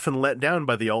 and I'm often let down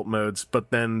by the alt modes, but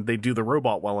then they do the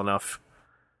robot well enough.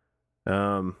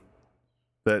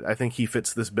 But I think he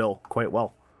fits this bill quite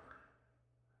well.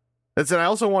 And I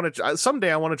also want to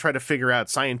someday I want to try to figure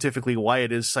out scientifically why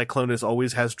it is Cyclonus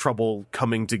always has trouble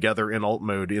coming together in alt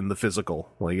mode in the physical.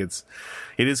 Like it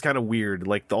is kind of weird.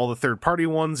 Like all the third party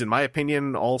ones, in my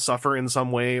opinion, all suffer in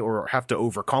some way or have to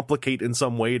overcomplicate in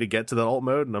some way to get to that alt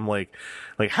mode. And I'm like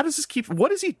how does this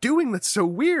what is he doing that's so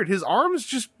weird? His arms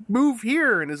just move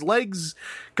here and his legs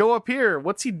go up here.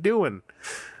 What's he doing?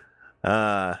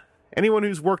 Anyone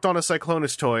who's worked on a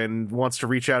Cyclonus toy and wants to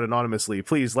reach out anonymously,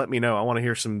 please let me know. I want to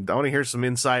hear some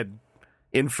inside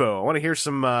info. I want to hear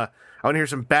some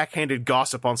backhanded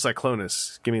gossip on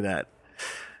Cyclonus. Give me that.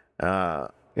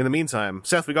 In the meantime,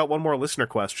 Seth, we got one more listener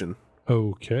question.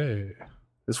 Okay.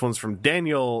 This one's from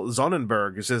Daniel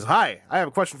Sonnenberg, who says, "Hi, I have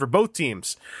a question for both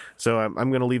teams." So I'm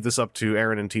going to leave this up to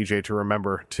Aaron and TJ to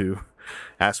remember to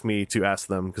ask me to ask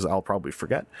them, because I'll probably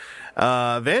forget.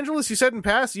 Vangelis, you said in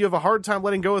past you have a hard time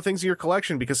letting go of things in your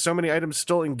collection because so many items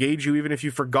still engage you even if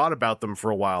you forgot about them for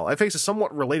a while. I face a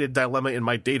somewhat related dilemma in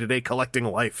my day-to-day collecting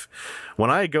life. When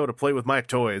I go to play with my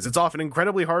toys, it's often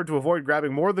incredibly hard to avoid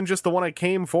grabbing more than just the one I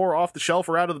came for off the shelf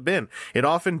or out of the bin. It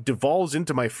often devolves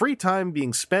into my free time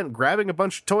being spent grabbing a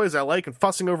bunch of toys I like and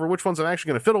fussing over which ones I'm actually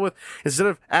going to fiddle with instead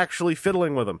of actually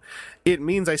fiddling with them. It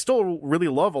means I still really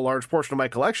love a large portion of my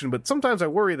collection, but sometimes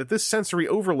I worry that this sensory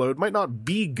overload might not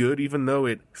be good even though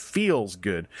it feels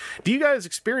good. Do you guys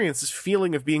experience this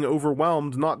feeling of being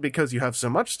overwhelmed not because you have so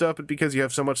much stuff, but because you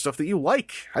have so much stuff that you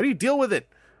like? How do you deal with it?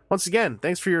 Once again,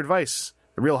 thanks for your advice,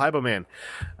 the real Hybo Man.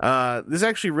 This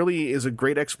actually really is a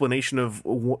great explanation of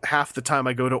half the time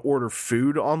I go to order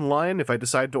food online, if I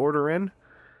decide to order in,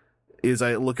 is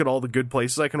I look at all the good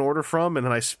places I can order from, and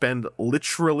then I spend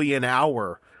literally an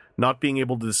hour not being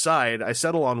able to decide. I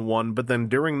settle on one, but then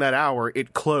during that hour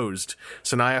it closed,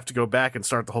 so now I have to go back and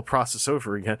start the whole process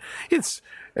over again. It's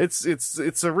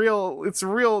a real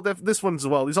this one's,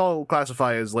 well, these all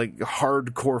classify as like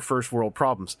hardcore first world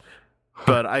problems,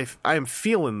 but I'm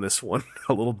feeling this one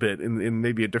a little bit in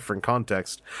maybe a different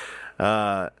context.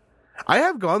 I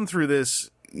have gone through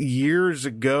this years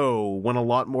ago when a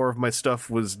lot more of my stuff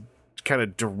was kind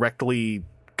of directly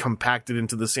compacted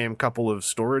into the same couple of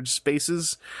storage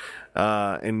spaces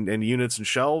and units and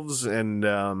shelves, and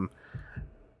I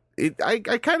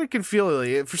kind of can feel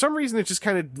it. For some reason it just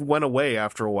kind of went away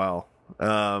after a while,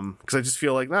 because I just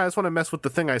feel like, I just want to mess with the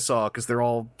thing I saw because they're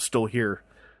all still here,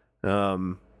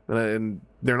 and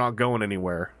they're not going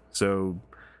anywhere. So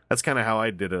that's kind of how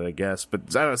I did it, I guess.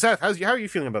 But I don't know, Seth, how are you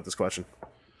feeling about this question?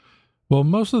 Well,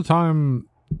 most of the time,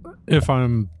 if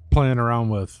I'm playing around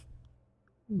with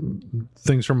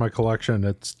things from my collection,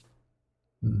 it's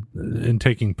in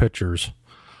taking pictures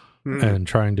and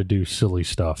trying to do silly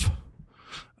stuff.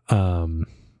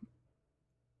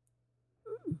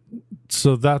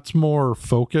 So that's more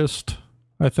focused,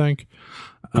 I think.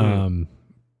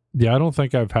 Yeah, I don't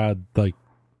think I've had like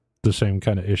the same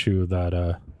kind of issue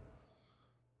that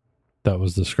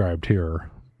was described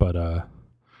here, but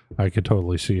I could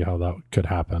totally see how that could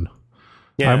happen.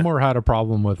 Yeah. I more had a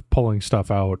problem with pulling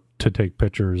stuff out to take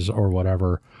pictures or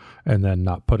whatever, and then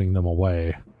not putting them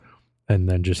away, and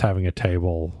then just having a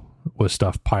table with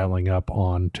stuff piling up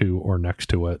onto or next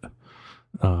to it,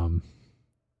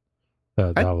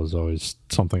 That was always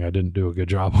something I didn't do a good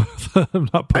job with. I'm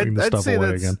not putting the stuff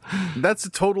away again. That's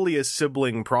totally a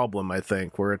sibling problem, I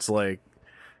think, where it's like,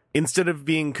 instead of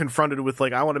being confronted with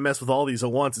like, I want to mess with all these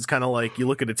at once, it's kind of like you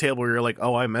look at a table where you're like,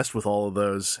 oh, I messed with all of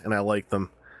those and I like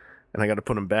them and I got to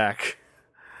put them back.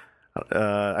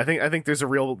 I think there's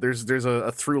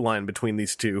a through line between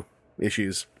these two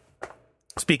issues.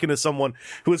 Speaking as someone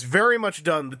who has very much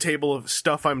done the table of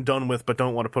stuff I'm done with but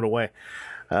don't want to put away,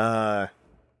 I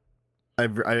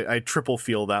triple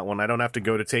feel that one. I don't have to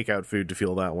go to takeout food to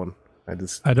feel that one.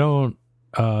 I don't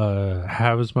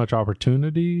have as much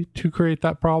opportunity to create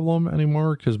that problem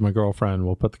anymore because my girlfriend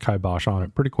will put the kibosh on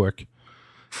it pretty quick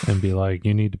and be like,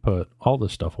 you need to put all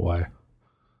this stuff away.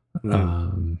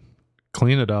 Clean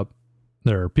it up.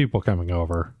 There are people coming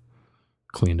over.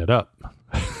 Clean it up.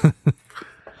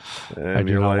 I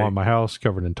do not want my house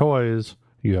covered in toys.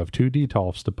 You have 2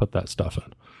 Detolfs to put that stuff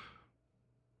in.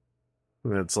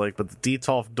 It's like, but the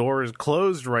Detolf door is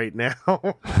closed right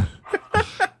now.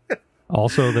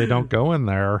 Also, they don't go in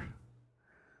there.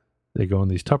 They go in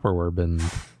these Tupperware bins.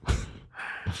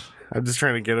 I'm just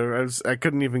trying to get it. I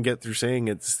couldn't even get through saying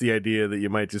it's the idea that you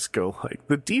might just go like,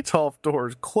 the Detolf door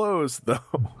is closed though.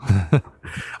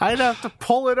 I'd have to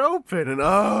pull it open and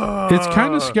it's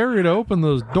kind of scary to open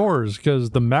those doors because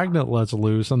the magnet lets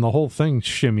loose and the whole thing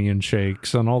shimmy and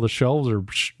shakes and all the shelves are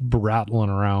rattling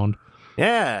around.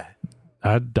 Yeah.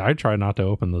 I try not to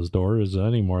open those doors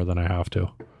any more than I have to.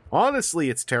 Honestly,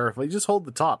 it's terrifying. You just hold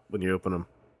the top when you open them.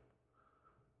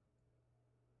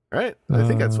 Right? I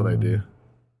think that's what I do.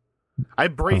 I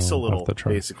brace a little,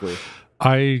 basically.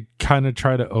 I kind of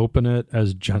try to open it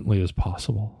as gently as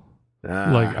possible.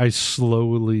 Like, I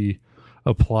slowly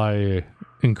apply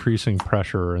increasing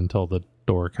pressure until the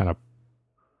door kind of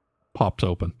pops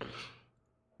open.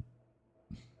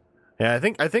 Yeah, I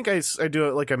think I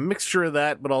do like a mixture of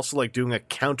that, but also like doing a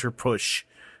counter push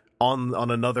on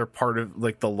another part of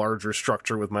like the larger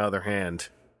structure with my other hand.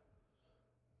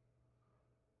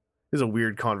 This is a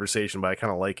weird conversation, but I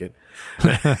kind of like it.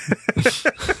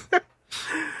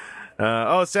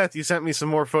 Seth, you sent me some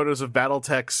more photos of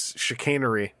BattleTech's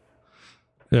chicanery.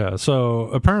 Yeah, so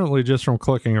apparently just from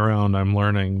clicking around, I'm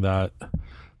learning that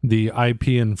the IP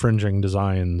infringing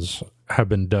designs have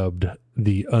been dubbed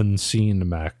the unseen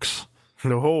mechs.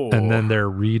 No. And then they're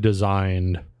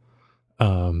redesigned,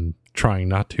 trying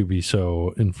not to be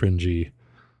so infringy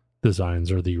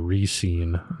designs, or the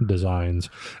re-seen designs.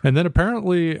 And then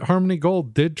apparently Harmony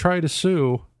Gold did try to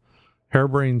sue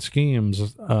Harebrained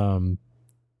Schemes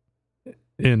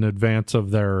in advance of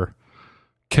their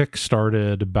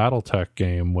kickstarted BattleTech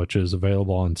game, which is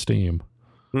available on Steam.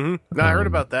 Mm-hmm. No, I heard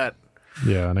about that.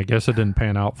 Yeah, and I guess it didn't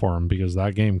pan out for them because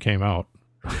that game came out.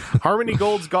 Harmony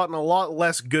Gold's gotten a lot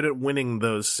less good at winning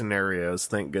those scenarios,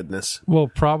 thank goodness. Well,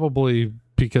 probably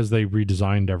because they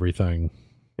redesigned everything.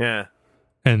 Yeah.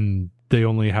 And they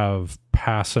only have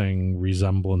passing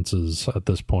resemblances at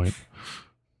this point.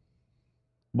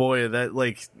 Boy, that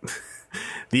like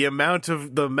the amount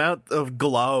of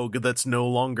Glaug that's no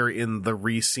longer in the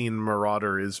re-seen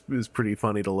Marauder is pretty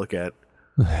funny to look at.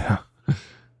 Yeah.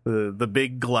 The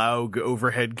big Glaug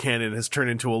overhead cannon has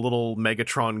turned into a little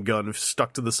Megatron gun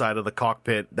stuck to the side of the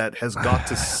cockpit that has got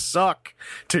to suck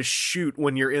to shoot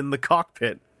when you're in the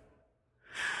cockpit.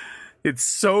 It's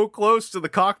so close to the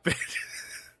cockpit.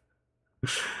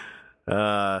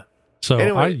 Anyway.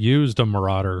 I used a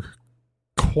Marauder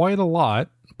quite a lot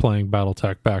playing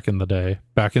BattleTech back in the day,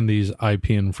 back in these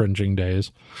IP infringing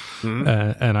days. Mm-hmm.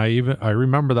 And I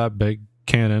remember that big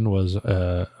cannon was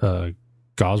a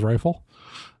Gauss rifle,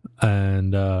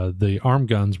 and the arm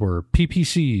guns were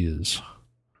PPCs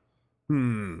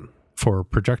for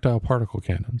projectile particle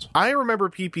cannons. I remember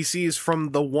PPCs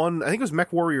from the one, I think it was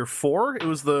MechWarrior 4. It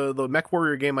was the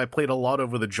MechWarrior game I played a lot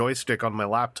over the joystick on my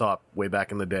laptop way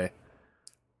back in the day.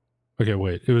 Okay,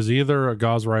 wait. It was either a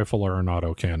Gauss rifle or an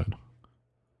autocannon.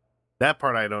 That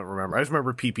part I don't remember. I just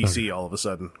remember PPC all of a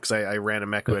sudden, because I ran a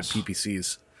mech who had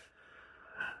PPCs.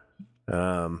 It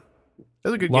was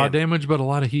a good game. A lot of damage, but a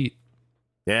lot of heat.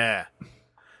 Yeah.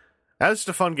 That was just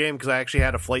a fun game, because I actually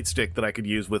had a flight stick that I could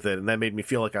use with it, and that made me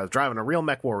feel like I was driving a real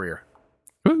MechWarrior.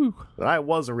 Woo! I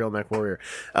was a real MechWarrior.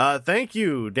 Thank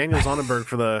you, Daniel Sonnenberg,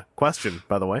 for the question,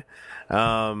 by the way.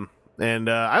 And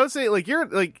I would say, like, you're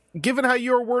like, given how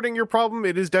you're wording your problem,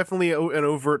 it is definitely an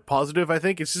overt positive. I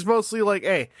think it's just mostly like,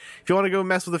 hey, if you want to go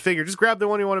mess with a figure, just grab the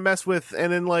one you want to mess with,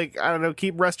 and then, like, I don't know,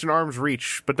 keep rest in arm's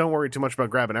reach, but don't worry too much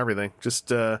about grabbing everything.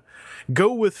 Just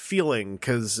go with feeling,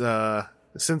 because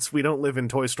since we don't live in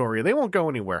Toy Story, they won't go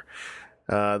anywhere.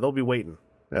 They'll be waiting.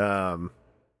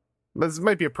 This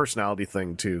might be a personality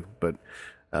thing too, but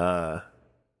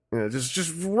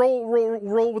just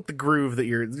roll with the groove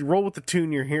roll with the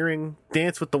tune you're hearing,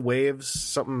 dance with the waves.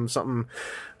 Something.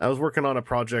 I was working on a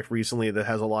project recently that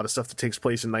has a lot of stuff that takes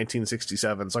place in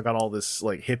 1967, so I got all this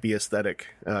like hippie aesthetic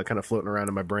kind of floating around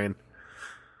in my brain.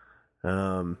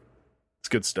 It's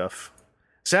good stuff.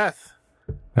 Seth,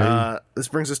 hey. This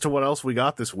brings us to what else we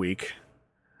got this week.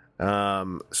 So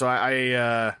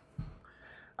I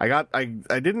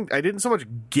didn't so much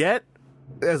get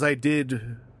as I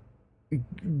did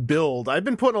build. I've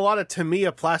been putting a lot of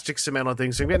Tamiya plastic cement on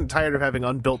things, so I'm getting tired of having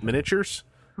unbuilt miniatures.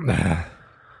 And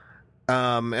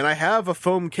I have a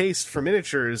foam case for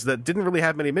miniatures that didn't really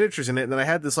have many miniatures in it, and then I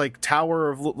had this like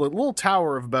little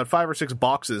tower of about 5 or 6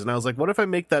 boxes, and I was like, what if I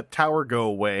make that tower go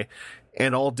away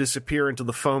and all disappear into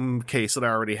the foam case that I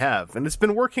already have? And it's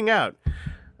been working out.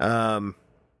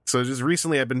 So just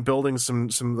recently I've been building some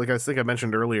like I think I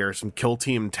mentioned earlier, some Kill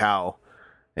Team Tau.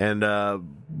 And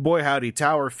boy howdy,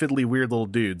 Tau are fiddly weird little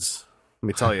dudes, let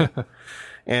me tell you.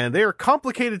 And they are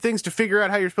complicated things to figure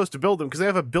out how you're supposed to build them, because they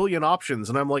have a billion options,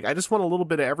 and I'm like, I just want a little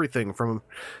bit of everything from them,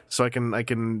 so I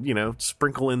can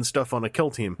sprinkle in stuff on a kill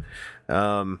team.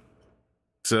 So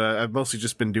I've mostly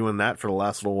just been doing that for the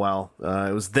last little while.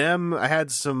 It was them. I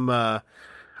had some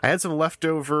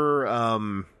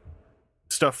leftover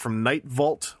stuff from Night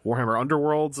Vault Warhammer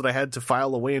Underworlds that I had to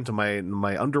file away into my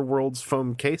Underworlds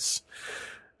foam case.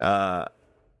 I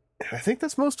think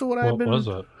that's most of what I've been. What was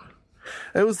it?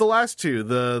 It was the last two,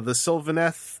 the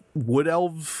Sylvaneth Wood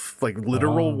Elf, like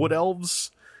literal Wood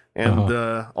Elves, and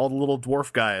all the little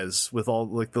dwarf guys with all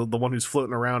like the one who's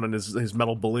floating around on his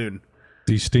metal balloon.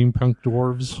 The steampunk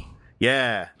dwarves.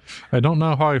 Yeah, I don't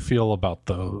know how I feel about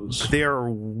those. They are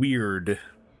weird.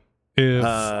 If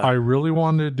I really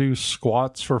wanted to do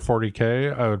squats for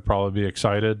 40k, I would probably be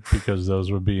excited, because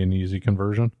those would be an easy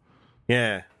conversion.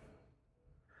 Yeah.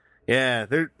 Yeah,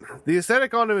 the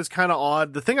aesthetic on him is kind of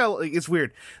odd. The thing it's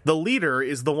weird. The leader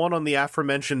is the one on the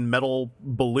aforementioned metal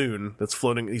balloon that's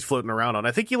floating. He's floating around on.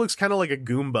 I think he looks kind of like a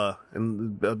Goomba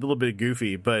and a little bit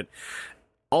goofy, but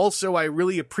also I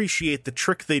really appreciate the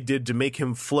trick they did to make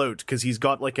him float, because he's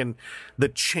got like the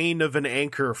chain of an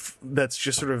anchor that's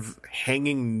just sort of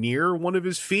hanging near one of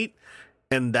his feet,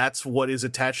 and that's what is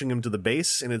attaching him to the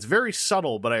base. And it's very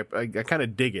subtle, but I kind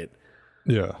of dig it.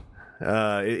 Yeah.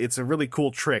 It's a really cool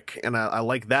trick, and I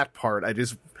like that part. I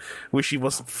just wish he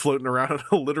wasn't floating around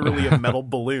on literally a metal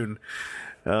balloon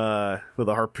with a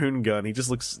harpoon gun. He just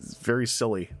looks very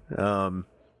silly.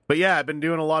 But yeah, I've been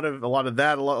doing a lot of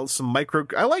that. Some micro.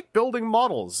 I like building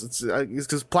models. It's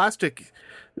because plastic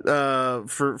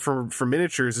for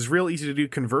miniatures is real easy to do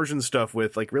conversion stuff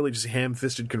with, like really just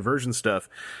ham-fisted conversion stuff,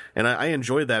 and I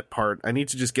enjoy that part. I need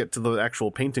to just get to the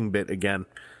actual painting bit again.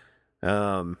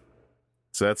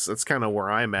 So that's kind of where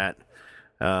I'm at.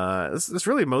 That's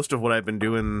really most of what I've been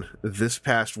doing this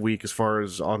past week as far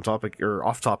as on topic or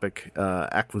off topic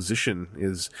acquisition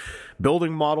is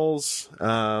building models.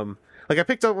 Like I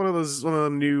picked up one of the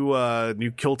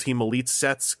new Kill Team Elite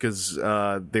sets, because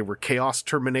they were Chaos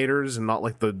Terminators and not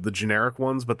like the generic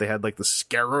ones, but they had like the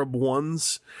Scarab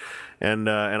ones. And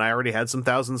I already had some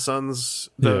Thousand Suns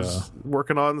that I was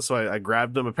working on, so I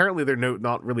grabbed them. Apparently they're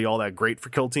not really all that great for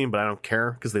Kill Team, but I don't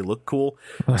care because they look cool.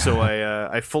 So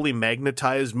I fully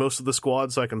magnetized most of the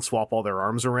squad so I can swap all their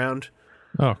arms around.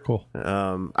 Oh, cool.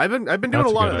 I've been doing a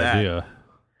lot of that. Idea.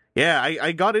 Yeah,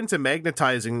 I got into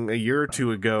magnetizing a year or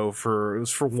two ago it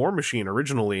was for War Machine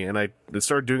originally, and I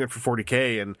started doing it for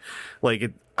 40k, and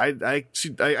like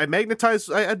I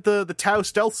magnetized. I had the Tau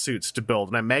stealth suits to build,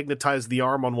 and I magnetized the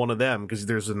arm on one of them because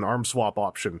there's an arm swap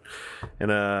option,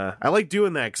 and I like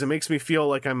doing that because it makes me feel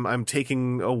like I'm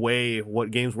taking away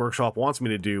what Games Workshop wants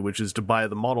me to do, which is to buy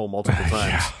the model multiple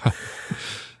times.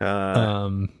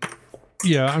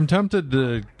 Yeah, I'm tempted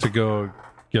to go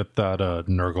get that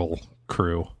Nurgle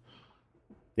crew.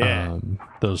 Yeah,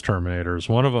 those Terminators.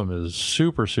 One of them is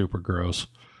super, super gross,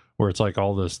 where it's like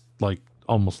all this like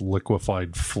almost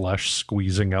liquefied flesh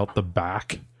squeezing out the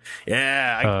back.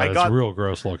 Yeah, it's real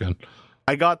gross looking.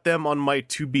 I got them on my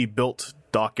to be built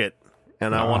docket,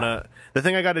 and I want to. The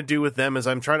thing I got to do with them is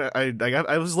I'm trying to.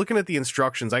 I was looking at the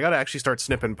instructions. I got to actually start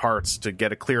snipping parts to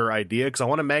get a clearer idea, because I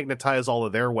want to magnetize all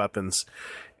of their weapons,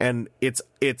 and it's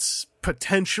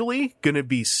potentially going to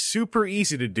be super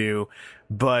easy to do,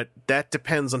 but that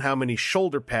depends on how many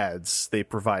shoulder pads they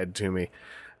provide to me.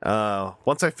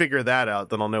 Once I figure that out,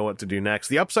 then I'll know what to do next.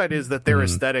 The upside is that their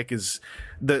aesthetic is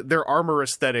their armor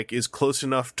aesthetic is close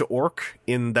enough to Orc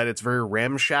in that it's very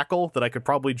ramshackle that I could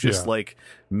probably just like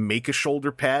make a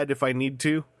shoulder pad if I need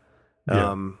to,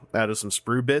 out of some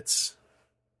sprue bits.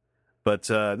 But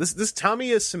this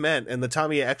Tamiya cement and the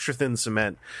Tamiya extra thin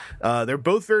cement, they're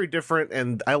both very different,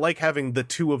 and I like having the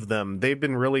two of them. They've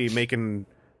been really making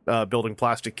building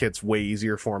plastic kits way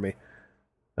easier for me.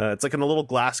 It's like in a little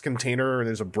glass container, and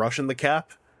there's a brush in the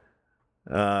cap,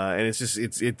 and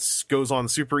it goes on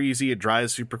super easy. It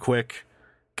dries super quick.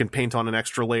 Can paint on an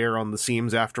extra layer on the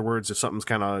seams afterwards if something's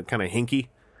kind of hinky.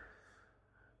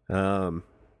 But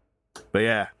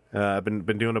yeah, I've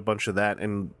been doing a bunch of that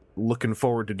and looking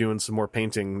forward to doing some more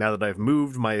painting now that I've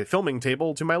moved my filming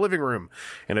table to my living room,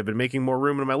 and I've been making more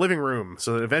room in my living room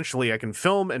so that eventually I can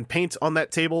film and paint on that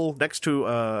table next to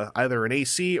either an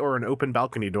AC or an open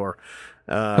balcony door,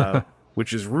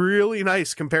 which is really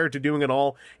nice compared to doing it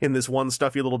all in this one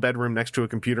stuffy little bedroom next to a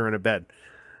computer and a bed.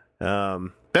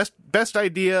 Best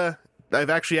idea I've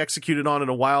actually executed on in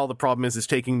a while. The problem is it's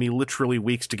taking me literally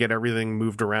weeks to get everything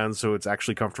moved around so it's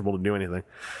actually comfortable to do anything.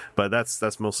 But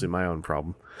that's mostly my own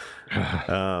problem.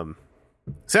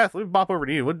 Seth, let me bop over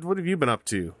to you. What have you been up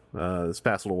to this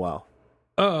past little while?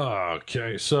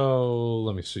 Okay, so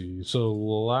let me see. So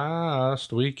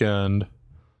last weekend,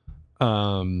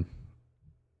 one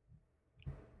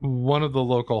of the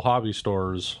local hobby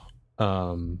stores,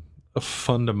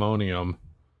 Fundemonium,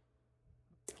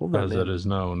 as it is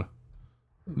known,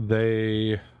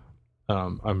 they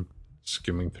I'm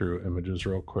skimming through images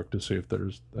real quick to see if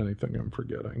there's anything I'm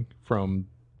forgetting from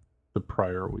the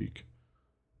prior week,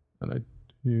 and I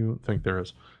do think there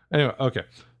is. Anyway, okay,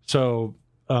 so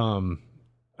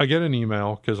I get an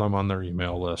email because I'm on their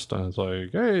email list, and it's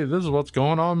like, hey, this is what's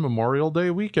going on Memorial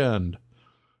Day weekend.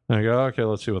 And I go, okay,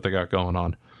 let's see what they got going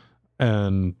on.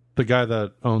 And the guy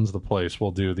that owns the place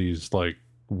will do these like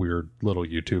weird little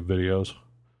YouTube videos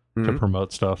to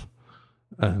promote stuff,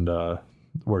 and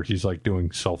where he's like doing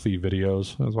selfie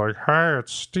videos. It's like, hey,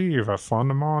 it's Steve at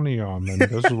Fundemonium, and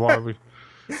this is why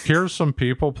here's some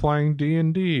people playing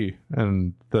D&D.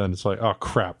 And then it's like, oh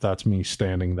crap, that's me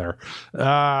standing there.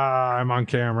 I'm on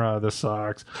camera, this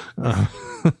sucks. I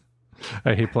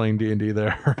hate playing D&D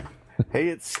there. Hey,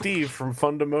 it's Steve from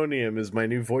Fundemonium is my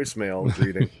new voicemail I was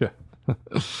reading. Yeah.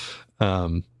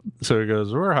 So he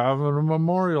goes, we're having a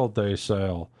Memorial Day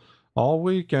sale all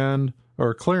weekend,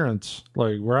 or clearance.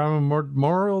 Like, we're having a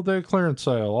Memorial Day clearance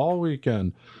sale all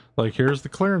weekend. Like, here's the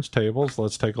clearance tables.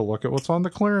 Let's take a look at what's on the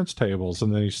clearance tables.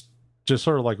 And then he's just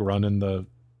sort of like running the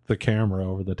camera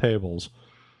over the tables.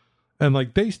 And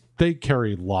like they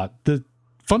carry a lot. The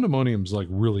Fundemonium's like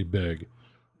really big.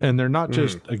 And they're not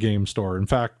just a game store. In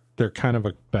fact, they're kind of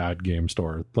a bad game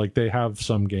store. Like, they have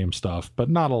some game stuff, but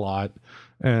not a lot.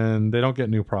 And they don't get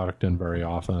new product in very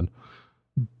often.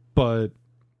 But,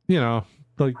 you know,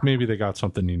 like maybe they got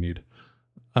something you need.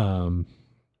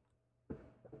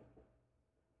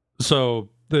 So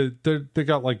they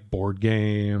got like board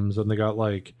games, and they got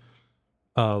like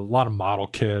a lot of model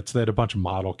kits. They had a bunch of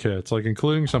model kits, like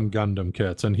including some Gundam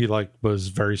kits. And he like was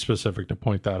very specific to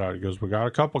point that out. He goes, we got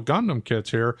a couple Gundam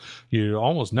kits here. You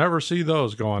almost never see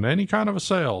those go on any kind of a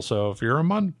sale. So if you're a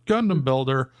Gundam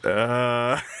builder,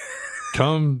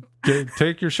 come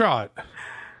take your shot.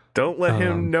 Don't let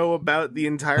him know about the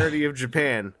entirety of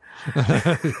Japan.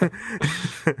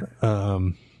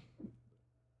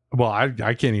 Well,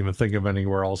 I can't even think of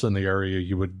anywhere else in the area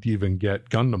you would even get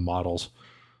Gundam models.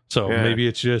 So maybe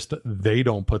it's just they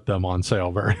don't put them on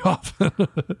sale very often.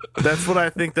 That's what I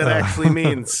think that actually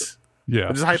means. Yeah.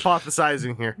 I'm just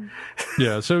hypothesizing here.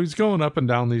 Yeah, so he's going up and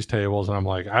down these tables, and I'm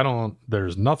like,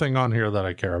 there's nothing on here that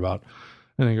I care about.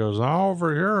 And he goes,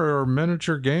 over here are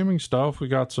miniature gaming stuff. We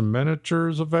got some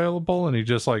miniatures available. And he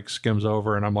just like skims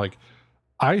over, and I'm like,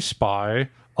 I spy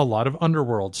a lot of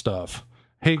Underworld stuff.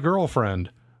 Hey, girlfriend,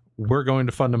 we're going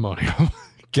to Fundemonium.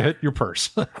 Get your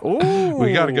purse. Ooh.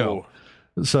 We got to go.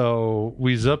 So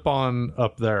we zip on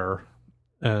up there,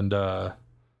 and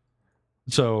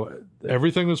so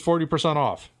everything was 40%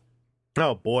 off.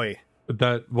 Oh boy.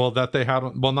 That they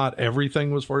had, not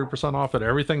everything was 40% off, but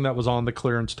everything that was on the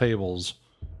clearance tables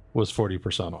was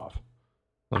 40% off.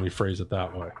 Let me phrase it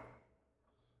that way.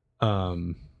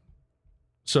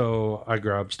 So I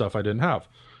grabbed stuff I didn't have.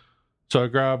 So I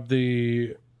grabbed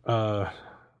the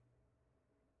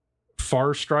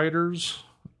Farstriders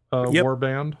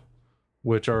warband,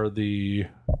 which are the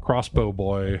crossbow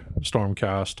boy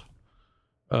Stormcast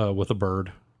with a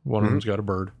bird. One of them's got a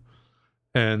bird.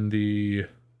 And the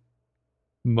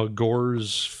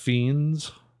Magor's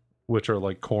Fiends, which are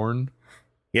like corn.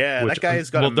 Yeah, that guy's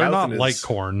got a mouth in his... Well, they're not like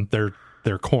corn. They're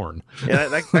corn. Yeah,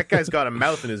 that guy's got a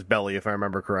mouth in his belly, if I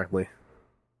remember correctly.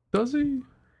 Does he?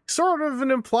 Sort of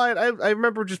an implied... I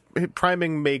remember just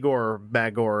priming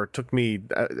Magor took me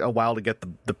a while to get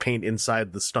the paint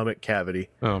inside the stomach cavity.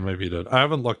 Oh, maybe he did. I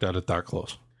haven't looked at it that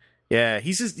close. Yeah,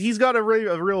 he's got a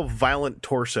real violent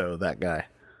torso, that guy.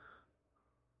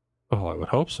 Oh, I would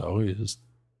hope so. He's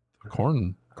a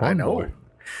corn boy.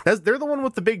 They're the one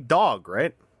with the big dog,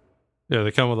 right? Yeah,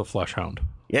 they come with a flesh hound.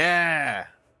 Yeah.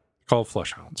 Called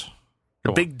flesh hounds.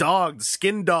 The big dog, the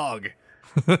skin dog.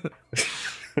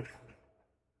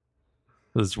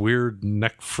 This weird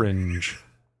neck fringe.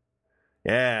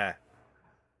 Yeah.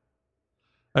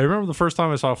 I remember the first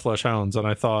time I saw flesh hounds and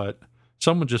I thought,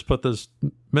 someone just put this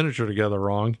miniature together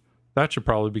wrong. That should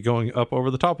probably be going up over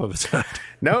the top of its head.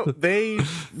 No,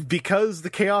 because the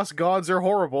Chaos Gods are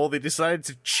horrible, they decided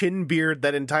to chin beard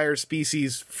that entire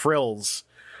species' frills.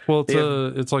 Well,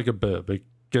 it's like a bib. It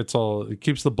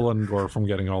keeps the blood and gore from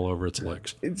getting all over its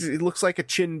legs. It looks like a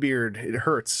chin beard. It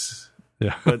hurts.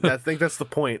 Yeah. But I think that's the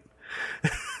point.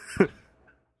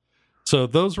 So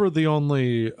those were the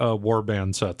only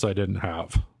warband sets I didn't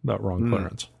have that were on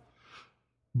clearance.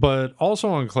 But also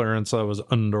on clearance that was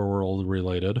Underworld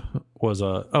related was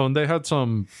and they had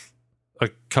a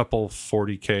couple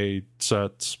 40K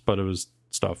sets, but it was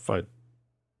stuff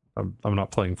I'm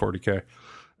not playing 40K,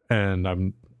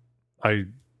 and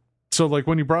so like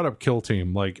when you brought up Kill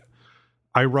Team, like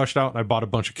I rushed out and I bought a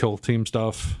bunch of Kill Team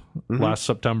stuff last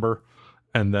September,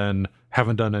 and then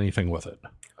haven't done anything with it.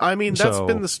 I mean, that's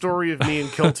been the story of me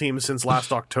and Kill Team since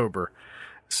last October.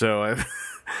 So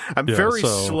I'm very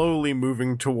slowly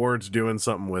moving towards doing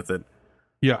something with it.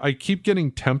 Yeah, I keep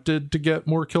getting tempted to get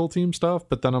more Kill Team stuff,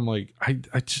 but then I'm like, I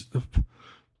just,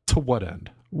 to what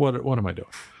end? What am I doing?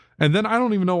 And then I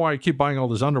don't even know why I keep buying all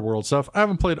this Underworld stuff. I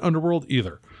haven't played Underworld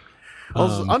either.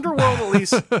 Well, Underworld, at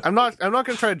least, I'm not going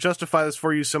to try to justify this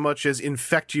for you so much as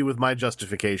infect you with my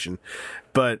justification,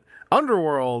 but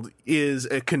Underworld is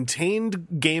a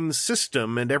contained game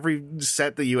system, and every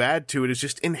set that you add to it is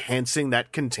just enhancing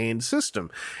that contained system.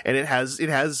 And it has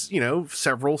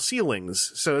several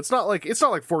ceilings. So it's not like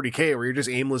 40K where you're just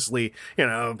aimlessly,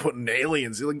 putting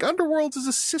aliens. Like Underworld is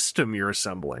a system you're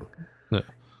assembling. Yeah.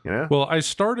 Yeah. Well, I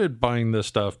started buying this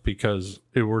stuff because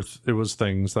it was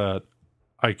things that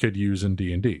I could use in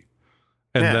D&D.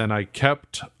 And then I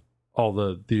kept all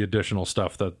the additional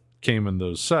stuff that came in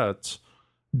those sets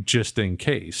just in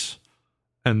case.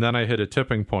 And then I hit a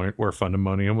tipping point where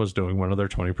Fundemonium was doing one of their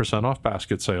 20% off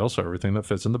basket sales, so everything that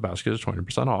fits in the basket is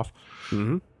 20% off.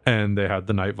 Mm-hmm. And they had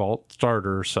the Night Vault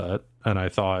starter set, and I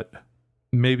thought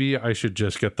maybe I should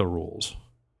just get the rules,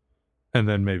 and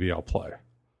then maybe I'll play.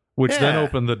 Which then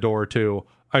opened the door to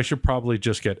I should probably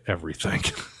just get everything.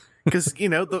 Because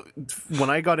when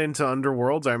I got into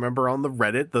Underworlds, I remember on the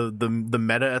Reddit the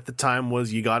meta at the time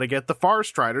was you got to get the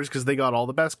Farstriders because they got all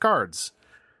the best cards.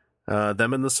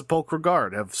 Them and the Sepulchral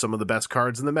Guard have some of the best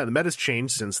cards in the meta. The meta's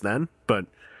changed since then, but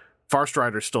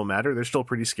Farstriders still matter. They're still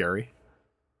pretty scary.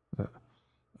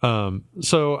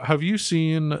 So have you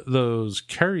seen those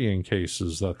carrying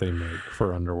cases that they make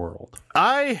for Underworld?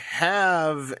 I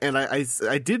have, and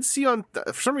I did see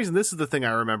for some reason, this is the thing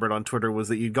I remembered on Twitter, was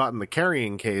that you'd gotten the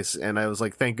carrying case, and I was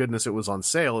like, thank goodness it was on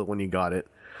sale when you got it.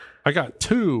 I got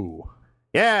 2.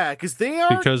 Yeah, because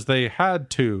they had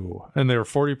 2, and they were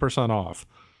 40% off.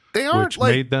 They aren't, which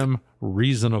made them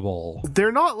reasonable.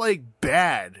 They're not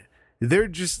bad. They're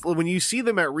just, when you see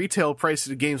them at retail price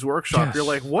at a Games Workshop, You're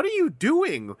like, what are you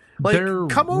doing? They're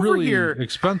come over really here.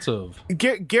 Expensive.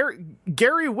 Gary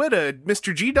Whitta,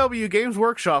 Mr. GW Games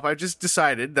Workshop, I just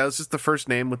decided, that was just the first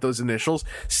name with those initials.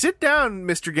 Sit down,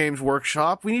 Mr. Games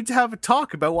Workshop. We need to have a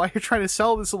talk about why you're trying to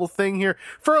sell this little thing here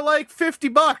for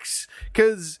 $50,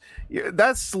 because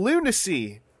that's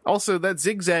lunacy. Also, that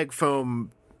zigzag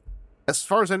foam, as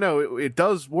far as I know, it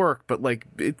does work, but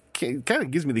it kind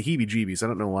of gives me the heebie-jeebies. I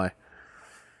don't know why.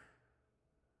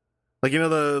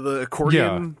 The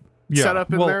accordion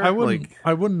setup in there. I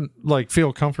wouldn't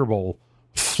feel comfortable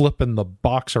flipping the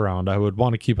box around. I would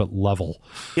want to keep it level.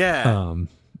 Yeah. I'm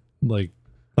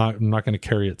not going to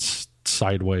carry it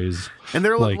sideways. And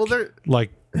they're like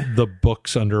the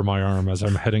books under my arm as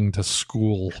I'm heading to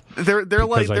school. They're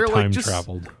time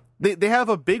traveled. They have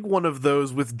a big one of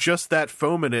those with just that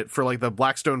foam in it for the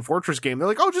Blackstone Fortress game. They're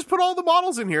like, oh, just put all the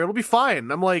models in here. It'll be fine.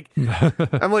 I'm like,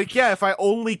 yeah, if I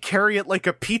only carry it like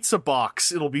a pizza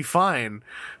box, it'll be fine.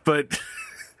 But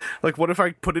what if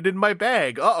I put it in my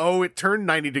bag? Uh-oh, it turned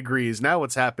 90 degrees. Now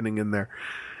what's happening in there?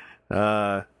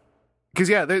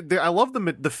 Because I love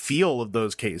the feel of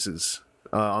those cases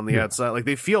on the outside.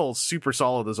 They feel super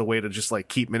solid as a way to just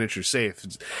keep miniatures safe.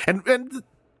 And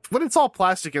when it's all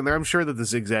plastic in there, I'm sure that the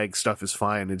zigzag stuff is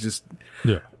fine. It just,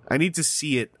 I need to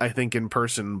see it, I think, in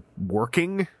person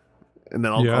working, and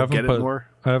then I'll get it more.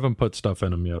 I haven't put stuff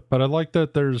in them yet, but I like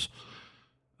that there's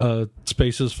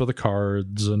spaces for the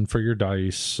cards and for your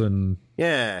dice, and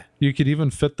yeah, you could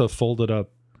even fit the folded up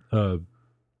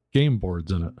game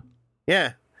boards in it.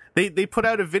 Yeah. They put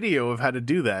out a video of how to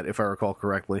do that, if I recall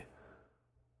correctly.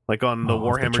 Like on the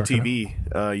Warhammer TV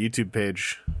YouTube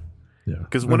page. Yeah,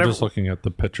 because I'm just looking at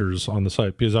the pictures on the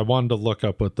site because I wanted to look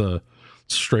up what the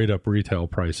straight up retail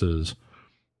price is.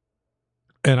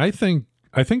 And I think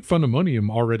Fundemonium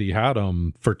already had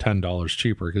them for $10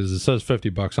 cheaper because it says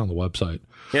 $50 on the website.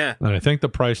 Yeah. And I think the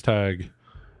Fundemonium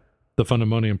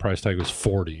price tag was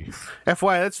 $40.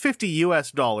 FYI, that's $50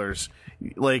 US.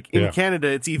 Like in Canada,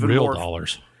 it's even real more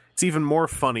dollars. It's even more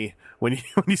funny when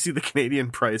you see the Canadian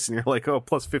price and you're like, oh,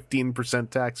 plus 15%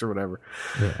 tax or whatever.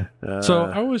 Yeah. So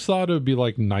I always thought it would be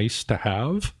like nice to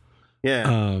have.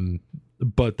 Yeah.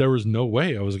 But there was no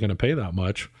way I was going to pay that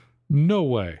much. No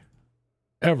way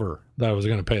ever that I was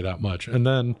going to pay that much. And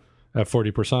then at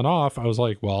 40% off, I was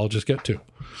like, well, I'll just get 2.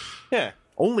 Yeah.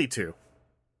 Only 2.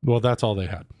 Well, that's all they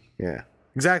had. Yeah,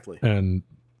 exactly. And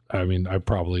I mean, I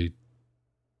probably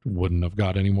wouldn't have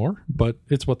got any more, but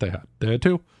it's what they had. They had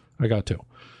 2. I got 2.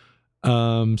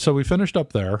 So we finished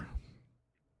up there.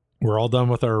 We're all done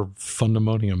with our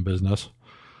Fundemonium business.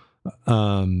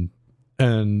 And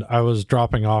I was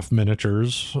dropping off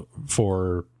miniatures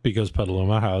because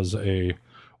Petaluma has a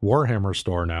Warhammer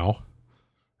store now,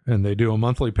 and they do a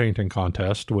monthly painting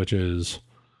contest, which is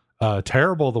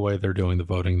terrible the way they're doing the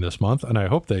voting this month. And I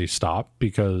hope they stop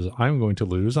because I'm going to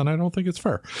lose and I don't think it's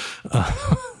fair.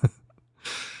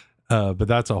 But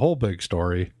that's a whole big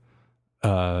story.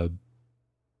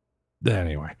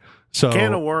 Anyway, so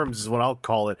can of worms is what I'll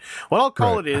call it. What I'll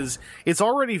call it is it's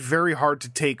already very hard to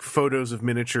take photos of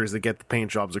miniatures that get the paint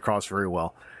jobs across very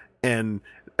well. And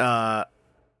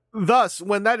thus,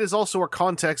 when that is also a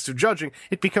context of judging,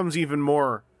 it becomes even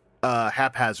more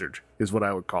haphazard is what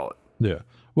I would call it. Yeah.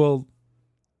 Well,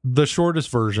 the shortest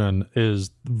version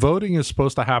is voting is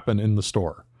supposed to happen in the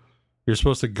store. You're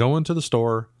supposed to go into the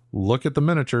store, look at the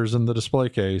miniatures in the display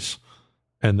case,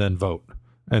 and then vote.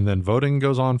 And then voting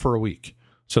goes on for a week.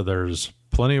 So there's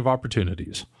plenty of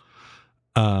opportunities.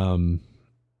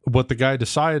 What the guy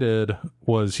decided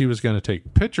was he was going to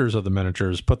take pictures of the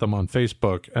miniatures, put them on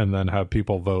Facebook, and then have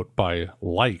people vote by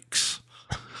likes.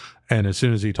 And as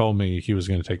soon as he told me he was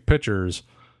going to take pictures,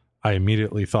 I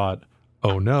immediately thought,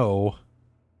 oh no,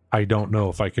 I don't know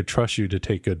if I could trust you to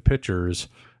take good pictures.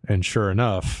 And sure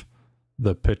enough,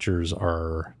 the pictures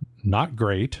are not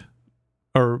great.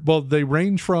 Well, they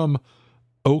range from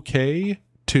okay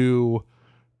to,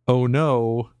 oh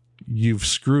no, you've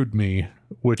screwed me,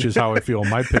 which is how I feel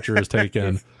my picture is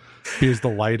taken because the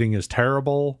lighting is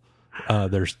terrible.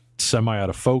 They're semi out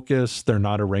of focus. They're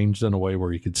not arranged in a way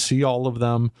where you could see all of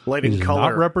them. Lighting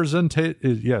color.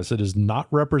 Yes, it is not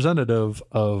representative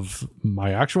of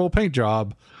my actual paint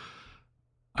job.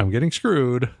 I'm getting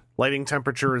screwed. Lighting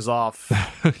temperature is off.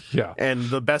 Yeah. And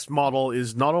the best model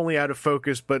is not only out of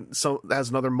focus, but has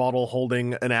another model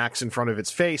holding an axe in front of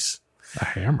its face. A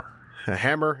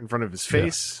hammer in front of his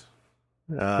face.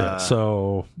 Yeah.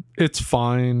 So it's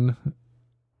fine.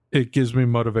 It gives me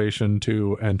motivation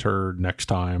to enter next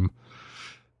time.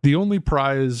 The only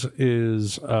prize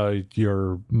is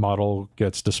your model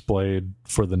gets displayed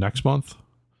for the next month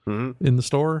in the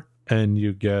store, and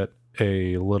you get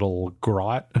a little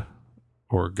grot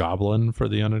or goblin for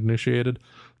the uninitiated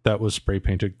that was spray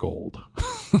painted gold.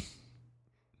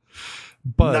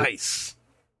 But nice.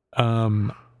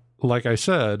 Like I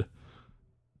said,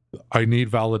 I need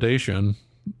validation,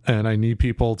 and I need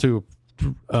people to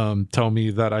tell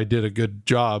me that I did a good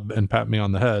job and pat me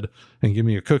on the head and give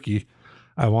me a cookie.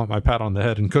 I want my pat on the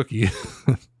head and cookie.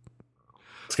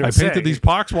 I painted these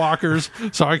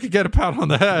poxwalkers so I could get a pat on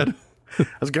the head.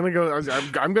 I'm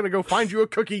gonna go find you a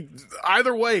cookie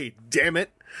either way, damn it.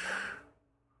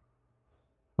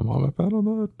 I want my pat on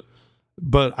the head.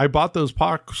 But I bought those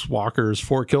poxwalkers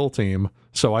for Kill Team,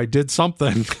 so I did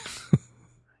something.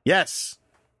 Yes.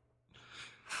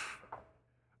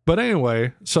 But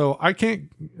anyway, so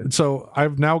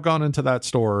I've now gone into that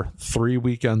store 3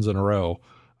 weekends in a row.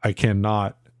 I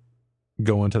cannot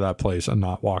go into that place and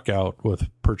not walk out with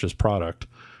purchased product.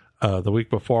 The week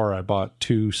before, I bought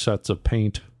 2 sets of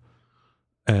paint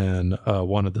and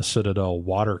one of the Citadel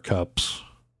water cups.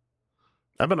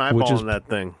 I've been eyeballing that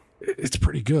thing. It's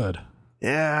pretty good.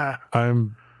 Yeah.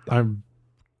 I'm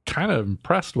kind of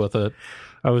impressed with it.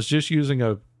 I was just using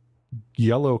a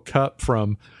yellow cup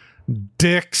from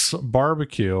Dick's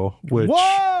Barbecue, which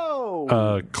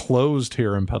closed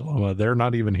here in Petaluma. They're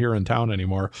not even here in town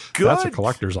anymore. Good. That's a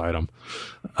collector's item.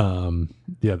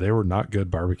 Yeah, they were not good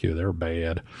barbecue. They were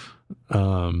bad.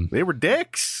 They were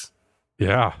Dick's.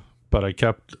 Yeah, but I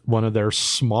kept one of their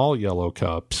small yellow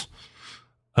cups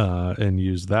and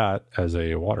used that as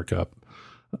a water cup.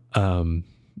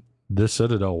 this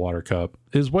Citadel water cup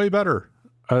is way better.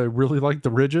 I really like the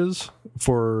ridges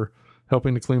for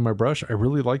helping to clean my brush. I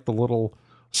really like the little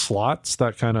slots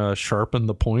that kind of sharpen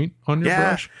the point on your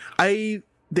brush.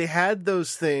 They had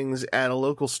those things at a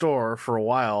local store for a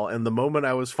while, and the moment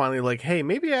I was finally like, hey,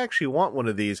 maybe I actually want one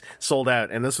of these, sold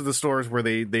out. And this are the stores where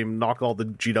they knock all the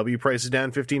GW prices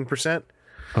down 15%.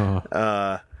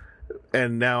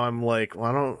 And now I'm like,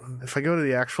 well, if I go to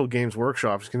the actual Games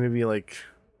Workshop, it's going to be like,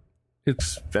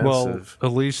 it's expensive. Well,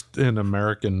 at least in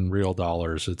American real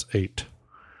dollars, it's 8.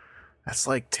 That's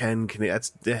like 10.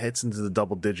 That hits into the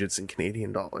double digits in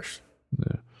Canadian dollars.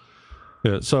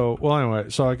 Yeah. So, well, anyway,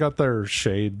 so I got their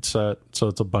shade set. So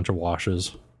it's a bunch of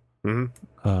washes,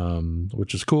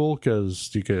 which is cool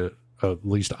because you could, at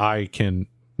least I can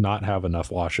not have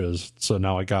enough washes. So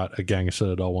now I got a gang of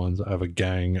Citadel ones. I have a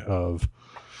gang of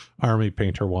Army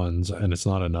Painter ones, and it's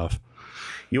not enough.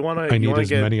 I need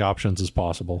as many options as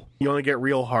possible. You want to get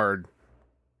real hard,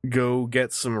 go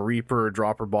get some Reaper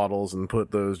dropper bottles and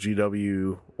put those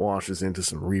GW washes into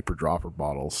some Reaper dropper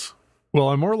bottles. Well,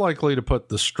 I'm more likely to put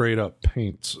the straight up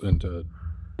paints into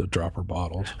the dropper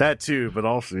bottles. That too, but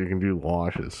also you can do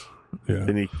washes. Yeah,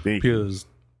 then you because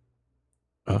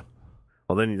well,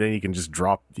 then you can just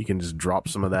drop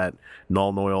some of that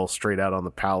Nuln Oil straight out on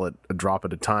the palette, a drop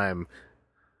at a time.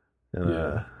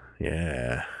 Yeah.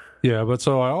 But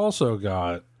so I also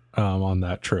got on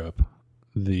that trip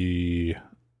the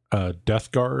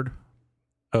Death Guard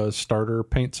starter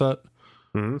paint set.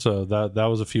 Mm-hmm. So that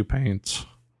was a few paints,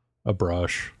 a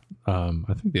brush. I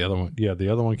think the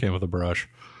other one came with a brush,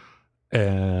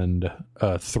 and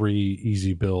 3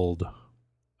 easy build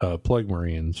Plague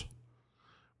Marines,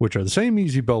 which are the same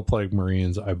easy build Plague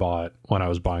Marines I bought when I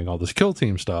was buying all this Kill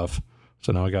Team stuff.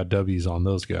 So now I got W's on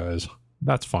those guys.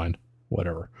 That's fine.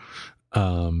 Whatever.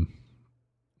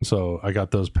 So I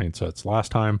got those paint sets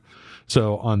last time.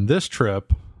 So on this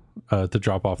trip, to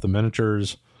drop off the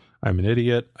miniatures, I'm an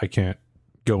idiot. I can't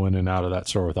go in and out of that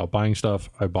store without buying stuff.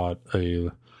 I bought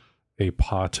a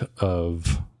pot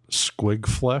of squig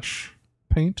flesh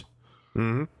paint,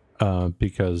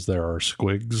 because there are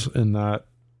squigs in that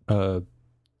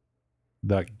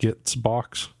Gits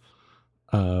box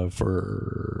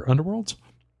for Underworlds.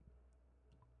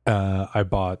 I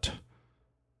bought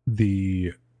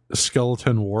the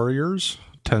Skeleton Warriors,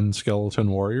 10 Skeleton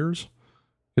Warriors,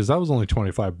 because that was only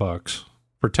 $25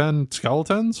 for 10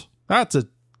 skeletons. That's a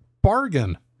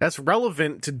bargain. That's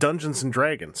relevant to Dungeons and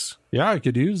Dragons. Yeah, I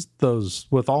could use those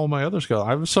with all my other skeletons.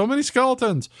 I have so many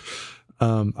skeletons.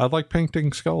 I like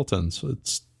painting skeletons.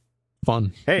 It's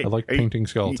fun. Hey, I like painting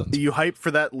skeletons. You hype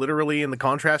for that literally in the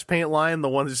contrast paint line? The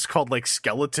one that's called like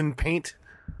skeleton paint?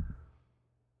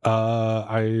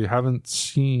 I haven't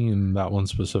seen that one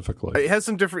specifically. It has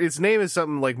some different. Its name is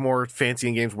something like more fancy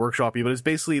in Games Workshop-y, but it's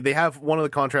basically they have one of the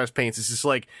contrast paints. It's just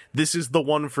like, this is the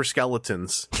one for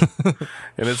skeletons,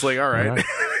 and it's like, all right.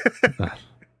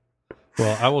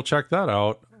 Well, I will check that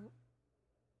out.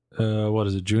 What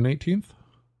is it? June 18th?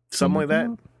 Something like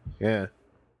that. Yeah.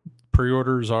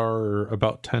 Pre-orders are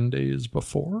about 10 days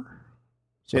before.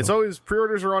 So. It's always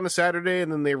pre-orders are on a Saturday,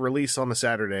 and then they release on a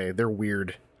Saturday. They're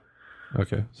weird.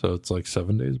 Okay, so it's like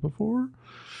 7 days before.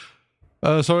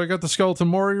 So I got the Skeleton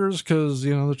Warriors because,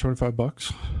 they're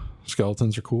 $25.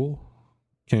 Skeletons are cool.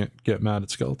 Can't get mad at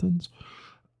skeletons.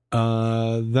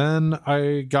 Then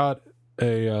I got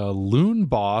a Loon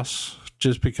Boss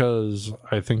just because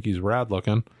I think he's rad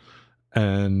looking,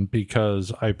 and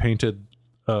because I painted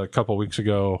a couple weeks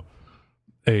ago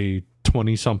a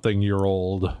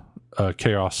 20-something-year-old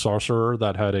Chaos Sorcerer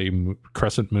that had a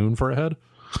crescent moon for a head.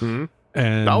 Mm-hmm.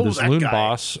 And this Loon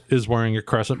Boss is wearing a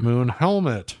Crescent Moon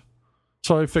helmet.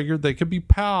 So I figured they could be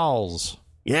pals.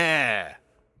 Yeah.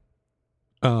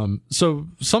 So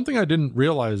something I didn't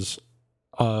realize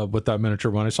with that miniature,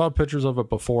 when I saw pictures of it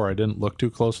before, I didn't look too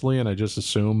closely, and I just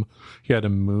assumed he had a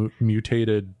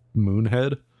mutated moon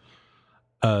head.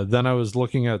 Then I was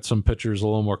looking at some pictures a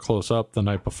little more close up the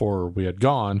night before we had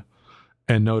gone,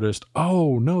 and noticed,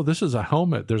 oh, no, this is a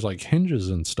helmet. There's like hinges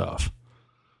and stuff.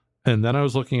 And then I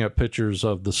was looking at pictures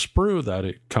of the sprue that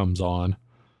it comes on,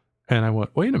 and I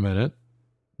went, wait a minute,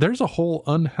 there's a whole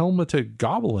unhelmeted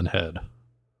goblin head.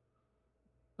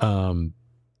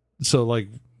 So like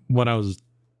when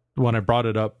I brought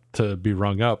it up to be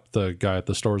rung up, the guy at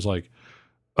the store's like,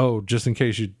 oh, just in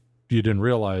case you didn't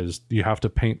realize, you have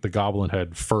to paint the goblin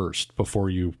head first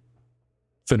before you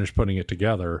finish putting it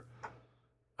together,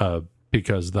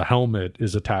 because the helmet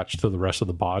is attached to the rest of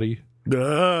the body.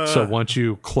 So once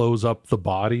you close up the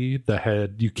body, the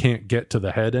head, you can't get to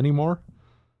the head anymore.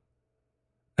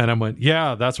 And I went,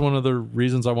 yeah, that's one of the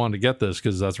reasons I wanted to get this,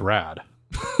 because that's rad.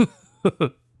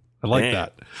 I like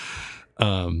that.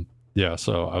 Yeah,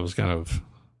 so I was I'm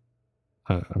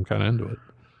kind of into it.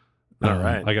 All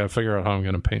right. I got to figure out how I'm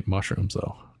going to paint mushrooms,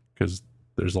 though, because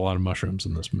there's a lot of mushrooms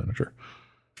in this miniature.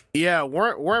 Yeah,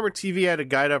 Warhammer TV had a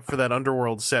guide up for that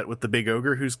Underworld set with the big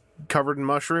ogre who's covered in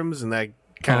mushrooms, and that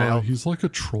kind of helped. He's like a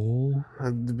troll.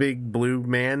 The big blue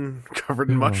man covered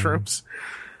in mushrooms.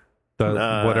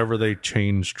 That whatever they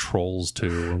changed trolls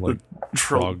to, like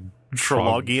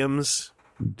Trollogiums.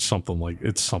 Something like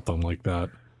that.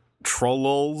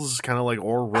 Trollols, kind of like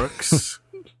Rooks.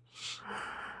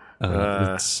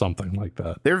 It's something like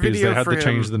that. Their video they had for to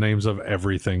change the names of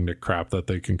everything to crap that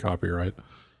they can copyright.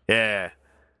 Yeah.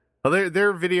 Well,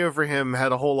 their video for him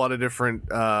had a whole lot of different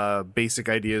basic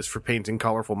ideas for painting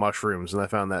colorful mushrooms, and I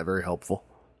found that very helpful.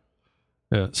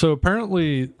 Yeah. So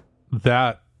apparently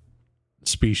that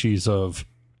species of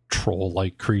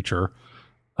troll-like creature,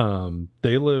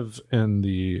 they live in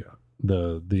the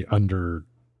underdank,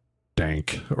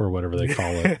 or whatever they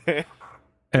call it.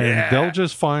 And they'll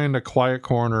just find a quiet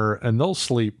corner and they'll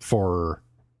sleep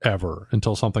forever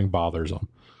until something bothers them.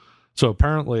 So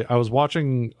apparently, I was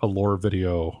watching a lore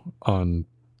video on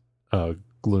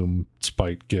Gloom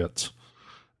Spite Gits,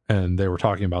 and they were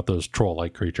talking about those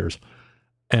troll-like creatures.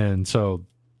 And so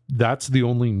that's the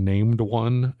only named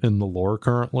one in the lore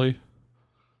currently.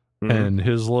 Mm-hmm. And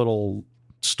his little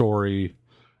story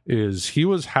is he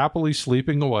was happily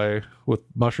sleeping away with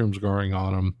mushrooms growing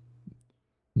on him.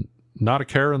 Not a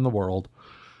care in the world.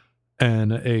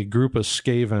 And a group of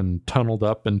Skaven tunneled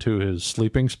up into his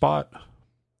sleeping spot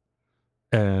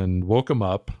and woke him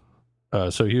up.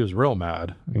 So he was real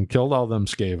mad and killed all them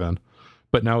Skaven.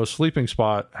 But now his sleeping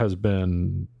spot has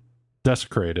been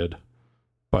desecrated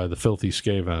by the filthy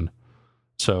Skaven.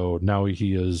 So now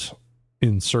he is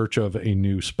in search of a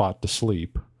new spot to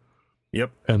sleep.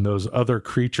 Yep. And those other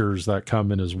creatures that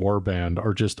come in his warband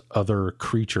are just other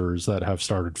creatures that have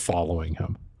started following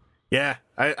him. Yeah,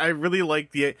 I really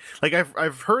like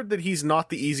I've heard that he's not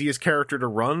the easiest character to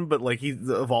run, but like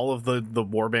of all of the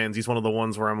warbands, he's one of the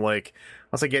ones where I'm like,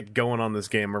 once I get going on this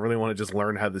game, I really want to just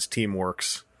learn how this team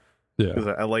works. Yeah,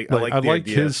 I like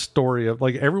his story of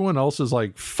like everyone else is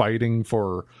like fighting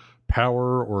for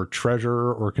power or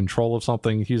treasure or control of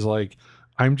something. He's like,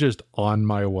 I'm just on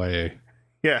my way.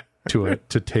 Yeah. to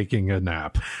taking a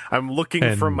nap. I'm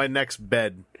looking for my next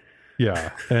bed.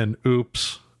 Yeah, and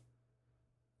oops.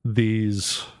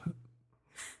 The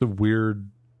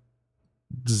weird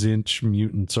Zinch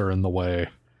mutants are in the way.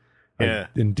 Yeah.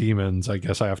 And demons, I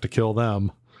guess I have to kill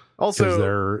them. Also, because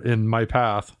they're in my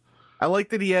path. I like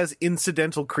that he has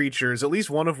incidental creatures, at least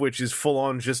one of which is full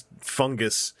on just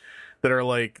fungus that are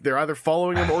like, they're either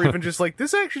following him or even just like,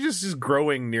 this actually just is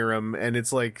growing near him, and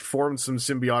it's like formed some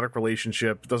symbiotic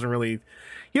relationship. He doesn't really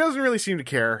seem to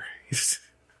care.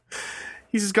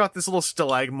 He's just got this little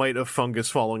stalagmite of fungus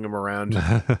following him around.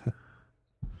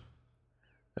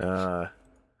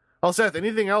 Seth,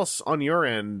 anything else on your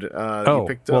end that you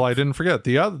picked up? Well, I didn't forget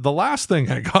the last thing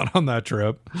I got on that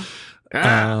trip.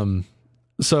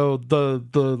 So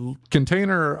the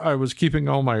container I was keeping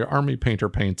all my army painter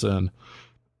paints in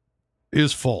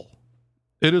is full.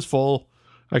 It is full.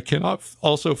 I cannot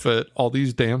also fit all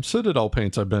these damn Citadel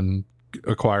paints I've been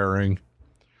acquiring.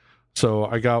 So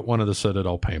I got one of the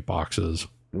Citadel paint boxes.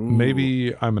 Ooh.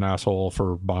 Maybe I'm an asshole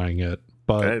for buying it,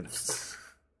 but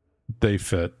they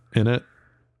fit in it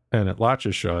and it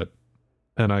latches shut.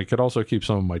 And I could also keep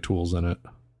some of my tools in it.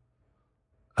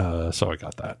 So I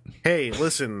got that. Hey,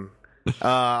 listen,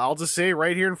 I'll just say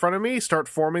right here in front of me, start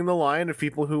forming the line of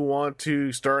people who want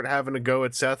to start having a go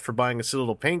at Seth for buying a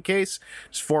Citadel paint case.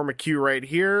 Just form a queue right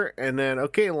here, and then,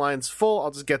 okay, line's full.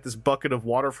 I'll just get this bucket of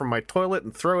water from my toilet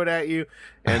and throw it at you,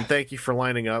 and thank you for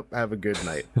lining up. Have a good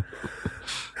night.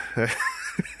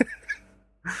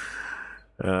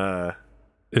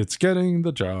 It's getting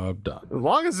the job done. As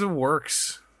long as it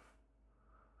works.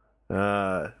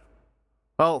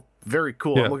 Well, very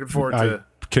cool. Yeah, I'm looking forward to...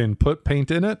 I can put paint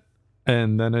in it,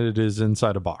 and then it is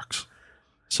inside a box.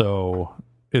 So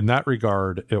in that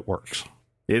regard, it works.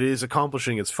 It is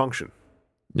accomplishing its function.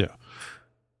 Yeah.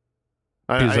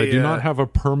 Because I do not have a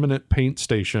permanent paint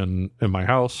station in my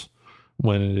house.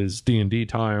 When it is D&D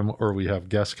time or we have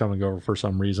guests coming over for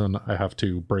some reason, I have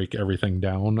to break everything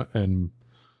down and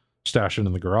stash it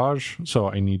in the garage. So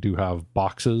I need to have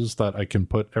boxes that I can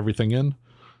put everything in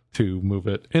to move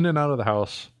it in and out of the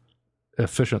house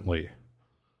efficiently.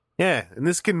 Yeah, and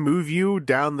this can move you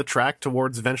down the track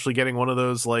towards eventually getting one of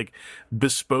those like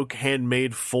bespoke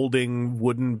handmade folding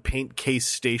wooden paint case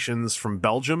stations from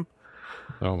Belgium.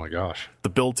 Oh my gosh. The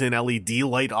built-in LED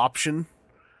light option.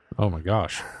 Oh my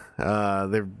gosh.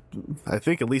 They're, I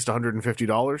think, at least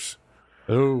 $150.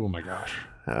 Oh my gosh.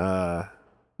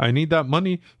 I need that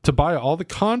money to buy all the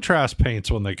contrast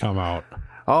paints when they come out.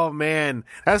 Oh man,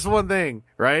 that's one thing,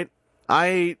 right?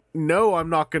 I know I'm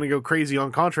not going to go crazy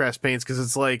on contrast paints because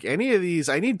it's like any of these,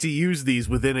 I need to use these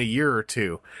within a year or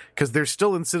two because they're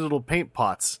still in Citadel paint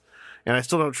pots, and I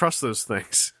still don't trust those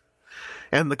things.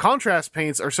 And the contrast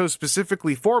paints are so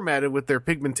specifically formatted with their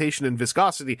pigmentation and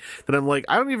viscosity that I'm like,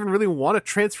 I don't even really want to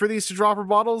transfer these to dropper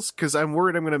bottles because I'm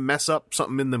worried I'm going to mess up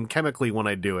something in them chemically when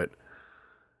I do it.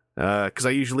 Because I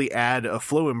usually add a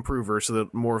flow improver so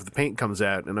that more of the paint comes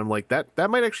out, and I'm like, that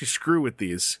might actually screw with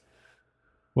these.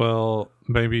 Well,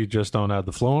 maybe you just don't add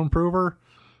the flow improver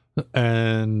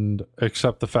and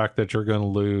accept the fact that you're going to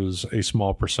lose a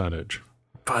small percentage.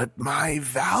 But my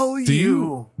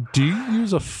value. Do you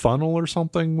use a funnel or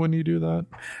something when you do that?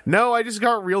 No, I just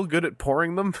got real good at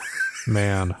pouring them.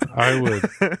 Man, I would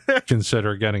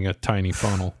consider getting a tiny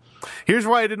funnel. Here's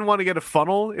why I didn't want to get a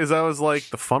funnel, is I was like,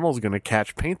 the funnel's going to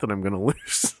catch paint that I'm going to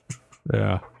lose.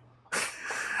 Yeah.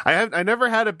 I never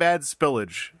had a bad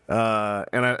spillage.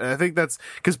 And I think that's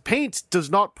because paint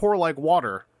does not pour like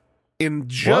water in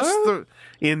just the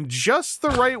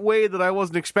right way that I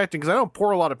wasn't expecting, because I don't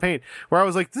pour a lot of paint, where I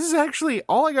was like, this is actually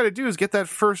all I got to do is get that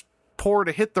first pour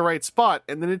to hit the right spot,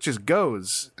 and then it just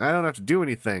goes. I don't have to do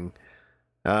anything.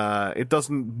 It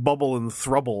doesn't bubble and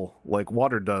thrubble like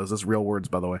water does. That's real words,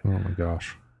 by the way. Oh my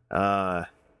gosh. But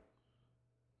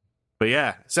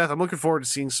yeah, Seth, I'm looking forward to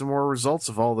seeing some more results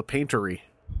of all the paintery.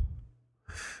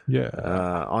 Yeah.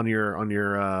 On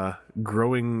your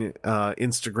growing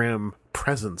Instagram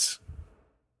presence.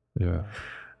 Yeah.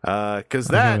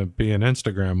 Because I'm gonna be an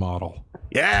Instagram model.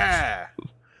 Yeah.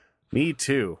 Me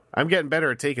too. I'm getting better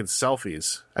at taking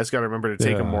selfies. I just got to remember to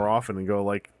take them more often and go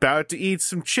like, about to eat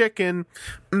some chicken.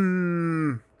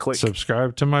 Click.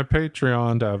 Subscribe to my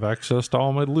Patreon to have access to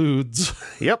all my lewds.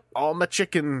 Yep, all my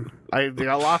chicken. I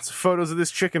got lots of photos of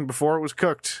this chicken before it was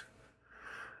cooked.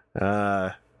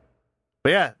 But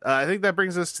yeah, I think that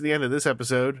brings us to the end of this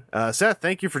episode. Seth,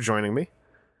 thank you for joining me.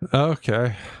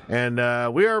 Okay. And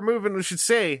we are moving, we should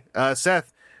say,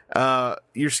 Seth,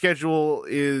 your schedule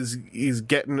is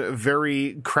getting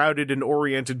very crowded and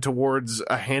oriented towards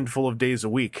a handful of days a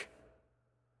week.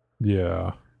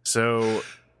 Yeah. So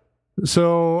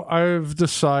I've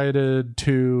decided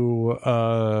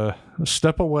to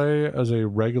step away as a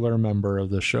regular member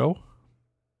of the show.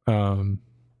 It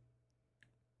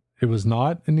was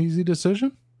not an easy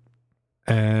decision,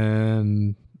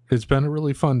 and it's been a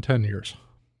really fun 10 years.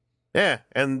 Yeah,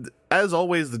 and as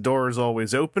always, the door is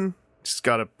always open. Just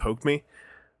gotta poke me.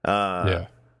 Yeah.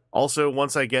 Also,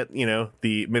 once I get,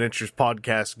 the Miniatures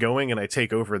podcast going and I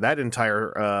take over that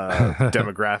entire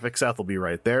demographic, Seth will be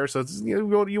right there. So it's, you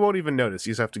won't even notice.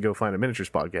 You just have to go find a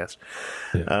Miniatures podcast.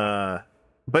 Yeah.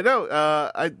 But no,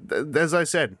 as I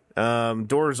said,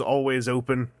 doors always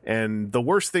open. And the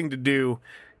worst thing to do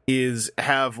is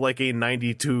have like a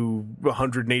 90 to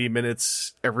 180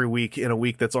 minutes every week in a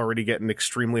week that's already getting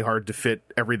extremely hard to fit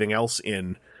everything else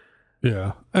in.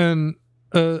 Yeah. And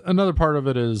another part of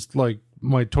it is like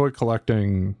my toy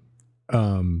collecting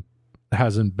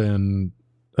hasn't been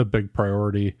a big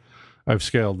priority. I've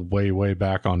scaled way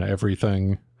back on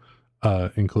everything,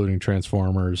 including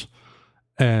Transformers.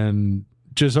 And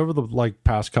just over the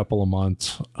past couple of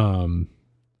months,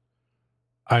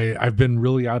 I've been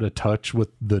really out of touch with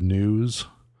the news.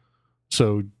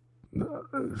 So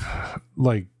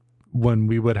when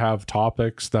we would have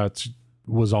topics, that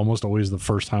was almost always the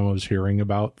first time I was hearing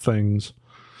about things.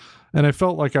 And I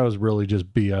felt like I was really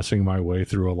just BSing my way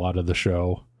through a lot of the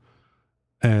show.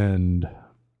 And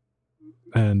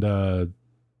I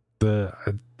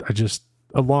just,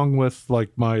 along with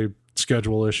my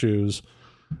schedule issues,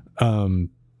 I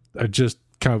just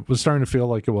kind of was starting to feel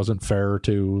like it wasn't fair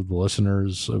to the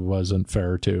listeners. It wasn't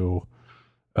fair to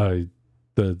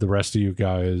the rest of you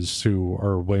guys who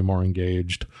are way more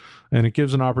engaged. And it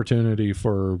gives an opportunity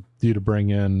for you to bring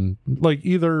in,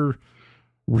 either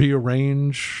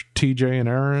rearrange TJ and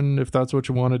Aaron if that's what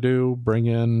you want to do, bring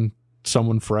in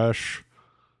someone fresh.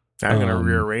 I'm going to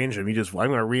rearrange them. I'm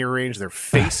going to rearrange their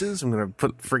faces. I'm going to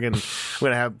put put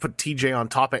TJ on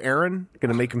top of Aaron.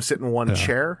 Going to make him sit in one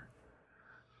chair.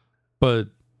 But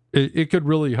it could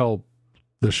really help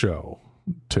the show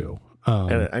too.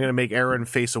 And I'm going to make Aaron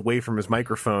face away from his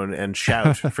microphone and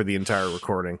shout for the entire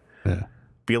recording. Yeah.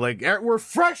 Be like, we're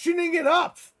freshening it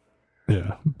up.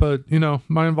 Yeah. But,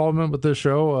 my involvement with this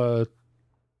show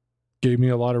gave me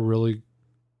a lot of really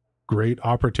great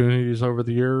opportunities over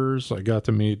the years. I got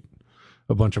to meet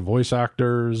a bunch of voice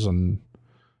actors and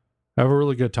have a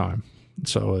really good time.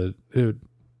 So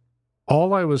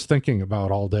all I was thinking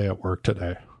about all day at work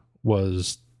today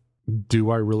was,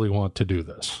 do I really want to do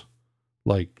this?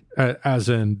 Like, as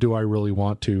in, do I really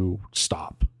want to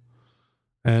stop?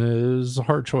 And it is a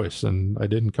hard choice, and I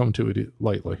didn't come to it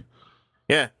lightly.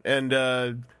 Yeah, and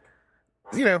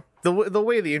you know, the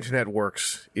way the internet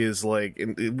works is like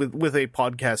with a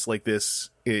podcast like this,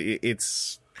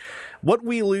 it's what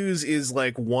we lose is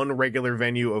like one regular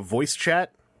venue of voice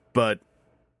chat, but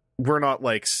we're not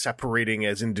like separating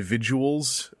as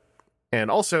individuals. And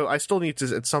also, I still need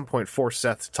to at some point force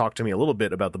Seth to talk to me a little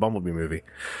bit about the Bumblebee movie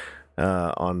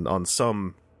on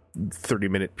some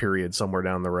 30-minute period somewhere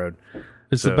down the road.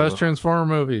 It's the best Transformer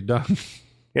movie done.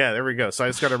 Yeah, there we go. So I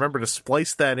just got to remember to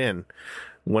splice that in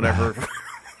whenever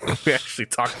we actually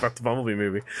talk about the Bumblebee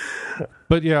movie.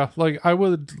 But yeah, like I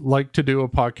would like to do a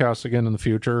podcast again in the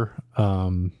future.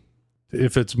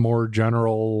 If it's more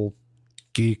general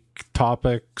geek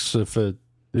topics, if it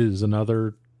is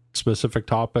another specific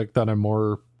topic that I'm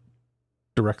more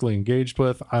directly engaged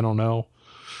with, I don't know.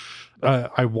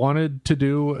 I wanted to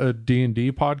do a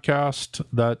D&D podcast.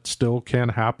 That still can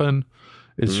happen.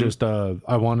 It's just I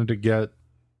wanted to get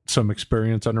some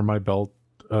experience under my belt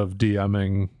of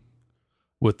DMing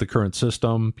with the current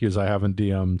system, because I haven't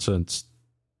DM'd since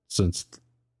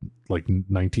like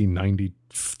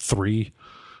 1993,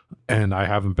 and I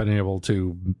haven't been able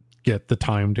to get the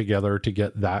time together to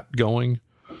get that going.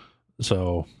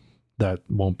 So that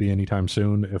won't be anytime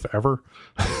soon, if ever.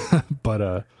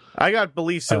 But I got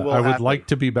beliefs it will I would happen. like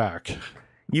to be back.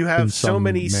 You have so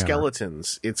many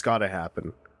skeletons. It's got to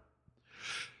happen.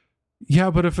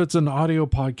 Yeah, but if it's an audio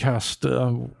podcast,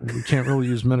 we can't really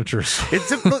use miniatures.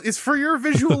 It's for your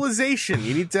visualization.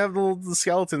 You need to have the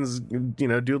skeletons, you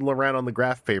know, doodle around on the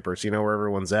graph paper so you know where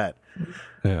everyone's at.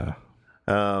 Yeah.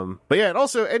 But yeah, and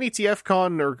also any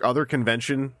TFCon or other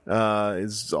convention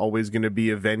is always going to be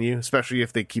a venue, especially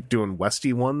if they keep doing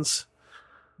Westy ones.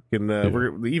 And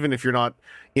even if you're not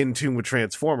in tune with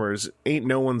Transformers, ain't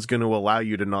no one's going to allow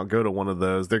you to not go to one of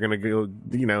those. They're going to go,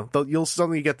 you know, you'll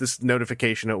suddenly get this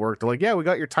notification at work. They're like, yeah, we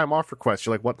got your time off request.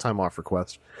 You're like, what time off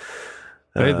request?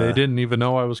 They didn't even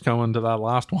know I was coming to that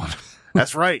last one.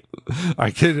 That's right.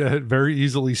 I could very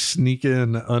easily sneak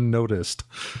in unnoticed.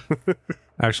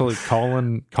 Actually,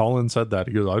 Colin said that.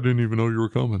 He goes, I didn't even know you were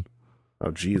coming.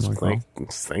 Oh, geez. Like,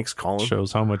 thanks, Colin.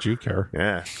 Shows how much you care.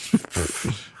 Yeah.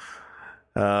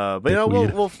 But you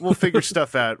know, we'll figure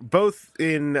stuff out, both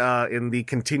in the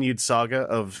continued saga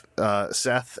of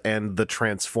Seth and the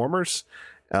Transformers,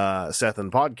 Seth and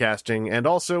podcasting, and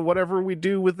also whatever we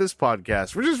do with this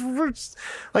podcast. We're just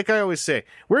like I always say,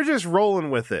 we're just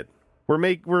rolling with it.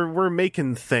 We're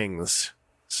making things.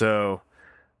 So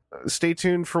stay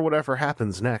tuned for whatever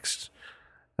happens next.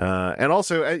 And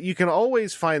also, you can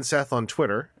always find Seth on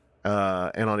Twitter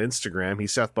and on Instagram.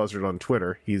 He's Seth Buzzard on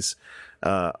Twitter. He's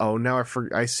now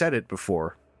I said it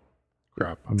before.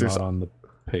 Crap, I'm not on the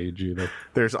page either.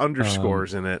 There's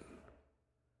underscores in it.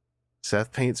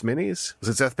 Seth Paints Minis? Was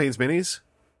it Seth Paints Minis?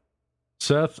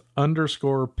 Seth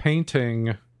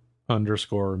 _painting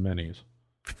 _minis.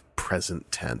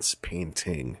 Present tense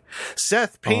painting.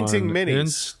 Seth Painting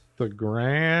Minis.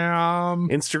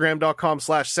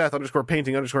 Instagram.com/Seth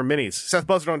 _painting _minis. Seth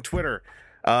Buzzard on Twitter.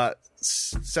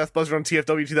 Seth Buzzard on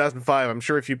TFW 2005. I'm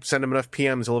sure if you send him enough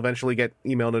PMs, he'll eventually get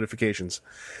email notifications.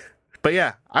 But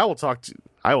yeah, I will talk to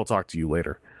you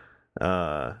later.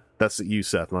 That's you,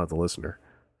 Seth, not the listener.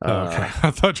 Okay,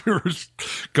 I thought you were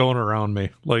going around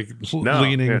me, like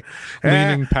leaning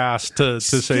past to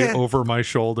say over my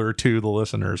shoulder to the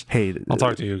listeners. Hey, I'll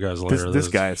talk to you guys later. This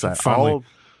guy is finally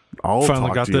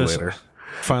talk to you later.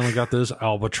 Finally got this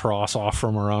albatross off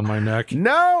from around my neck.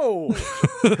 No!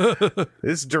 This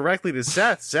is directly to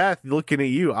Seth. Seth, looking at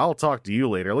you. I'll talk to you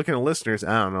later. Looking at listeners,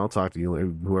 I don't know. I'll talk to you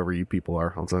later, whoever you people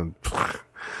are.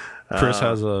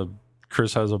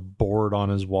 Chris has a board on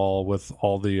his wall with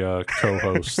all the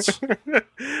co-hosts.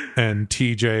 And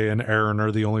TJ and Aaron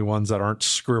are the only ones that aren't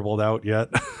scribbled out yet.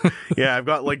 Yeah, I've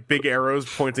got like big arrows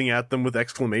pointing at them with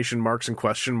exclamation marks and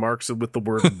question marks with the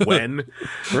word when.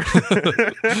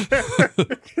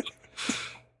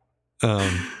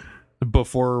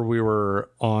 Before we were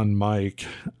on mic,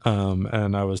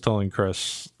 and I was telling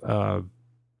Chris,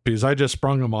 because I just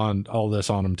sprung him on all this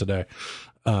on him today.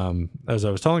 As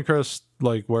I was telling Chris,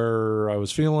 like where I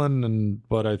was feeling and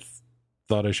what I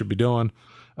thought I should be doing,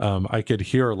 I could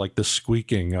hear like the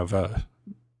squeaking of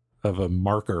a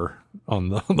marker on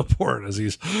the board as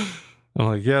I'm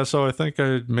like, yeah, so I think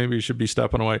I maybe should be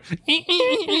stepping away.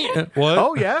 What?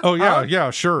 Oh yeah.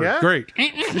 Yeah, sure. Yeah? Great.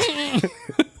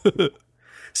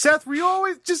 Seth, were you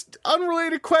always just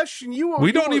unrelated question?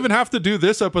 We don't even have to do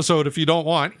this episode if you don't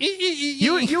want.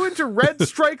 You into red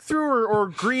strike through or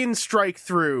green strike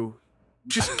through?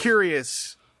 Just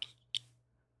curious.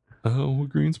 Oh,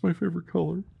 green's my favorite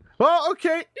color. Well,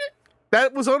 okay.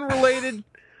 That was unrelated.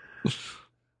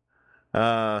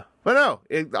 But no,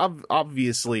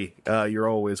 obviously, you're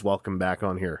always welcome back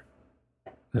on here.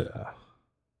 Yeah.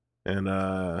 And,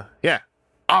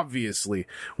 obviously,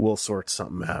 we'll sort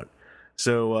something out.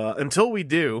 So, until we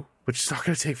do, which is not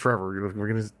going to take forever,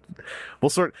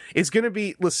 it's going to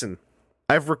be, listen,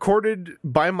 I've recorded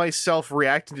by myself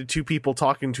reacting to two people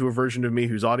talking to a version of me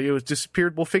whose audio has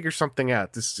disappeared. We'll figure something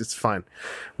out. It's fine.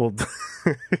 We'll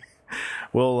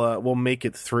make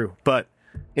it through. But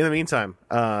in the meantime,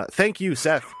 thank you,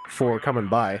 Seth, for coming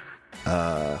by.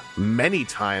 Many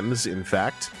times, in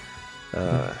fact.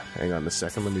 Hang on a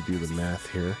second. Let me do the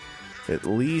math here. At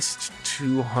least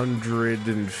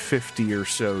 250 or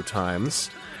so times.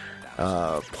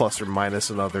 Plus or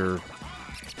minus another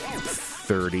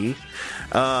 30.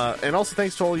 And also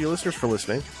thanks to all you listeners for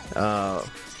listening.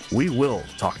 We will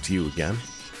talk to you again.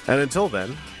 And until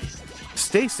then,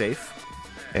 stay safe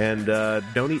and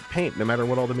don't eat paint, no matter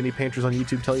what all the mini painters on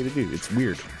YouTube tell you to do. It's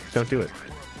weird. Don't do it.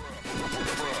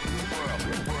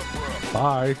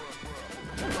 Bye.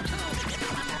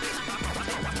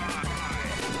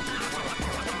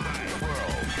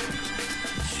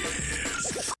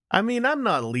 I mean, I'm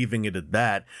not leaving it at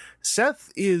that.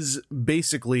 Seth is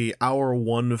basically our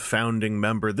one founding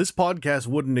member. This podcast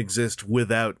wouldn't exist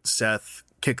without Seth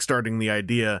kickstarting the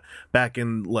idea back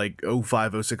in like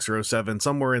 05, 06, or 07,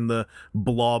 somewhere in the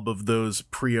blob of those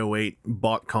pre-08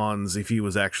 BotCons. If he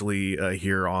was actually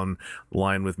here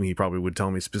online with me, he probably would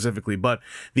tell me specifically. But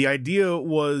the idea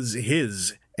was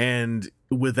his, and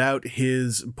without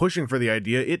his pushing for the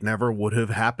idea, it never would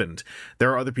have happened.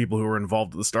 There are other people who were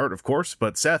involved at the start, of course,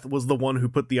 but Seth was the one who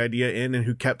put the idea in and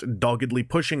who kept doggedly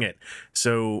pushing it.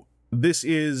 So this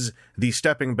is the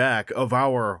stepping back of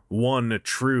our one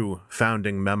true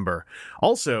founding member.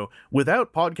 Also,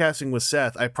 without podcasting with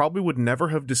Seth, I probably would never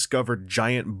have discovered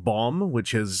Giant Bomb,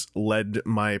 which has led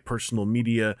my personal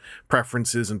media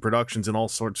preferences and productions in all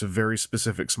sorts of very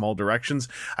specific small directions.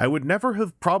 I would never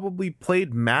have probably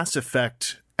played Mass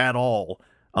Effect at all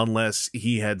unless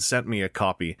he had sent me a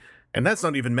copy. And that's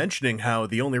not even mentioning how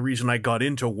the only reason I got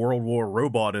into World War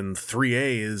Robot in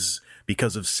 3A is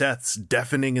because of Seth's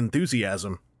deafening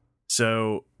enthusiasm.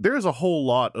 So there's a whole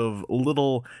lot of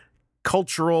little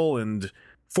cultural and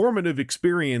formative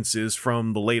experiences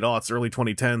from the late aughts, early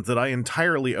 2010s that I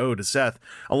entirely owe to Seth,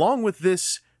 along with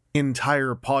this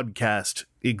entire podcast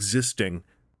existing.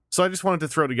 So I just wanted to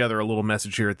throw together a little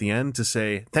message here at the end to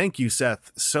say thank you,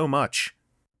 Seth, so much.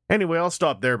 Anyway, I'll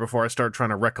stop there before I start trying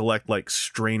to recollect, like,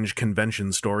 strange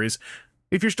convention stories.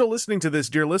 If you're still listening to this,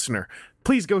 dear listener,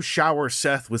 please go shower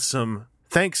Seth with some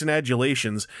thanks and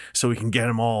adulations so we can get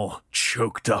him all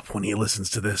choked up when he listens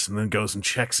to this and then goes and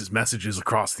checks his messages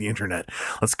across the internet.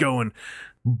 Let's go and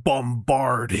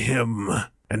bombard him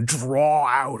and draw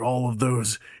out all of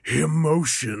those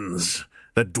emotions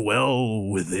that dwell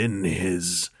within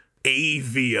his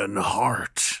avian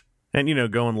heart. And,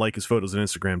 go and like his photos on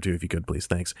Instagram, too, if you could, please.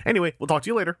 Thanks. Anyway, we'll talk to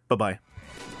you later. Bye-bye.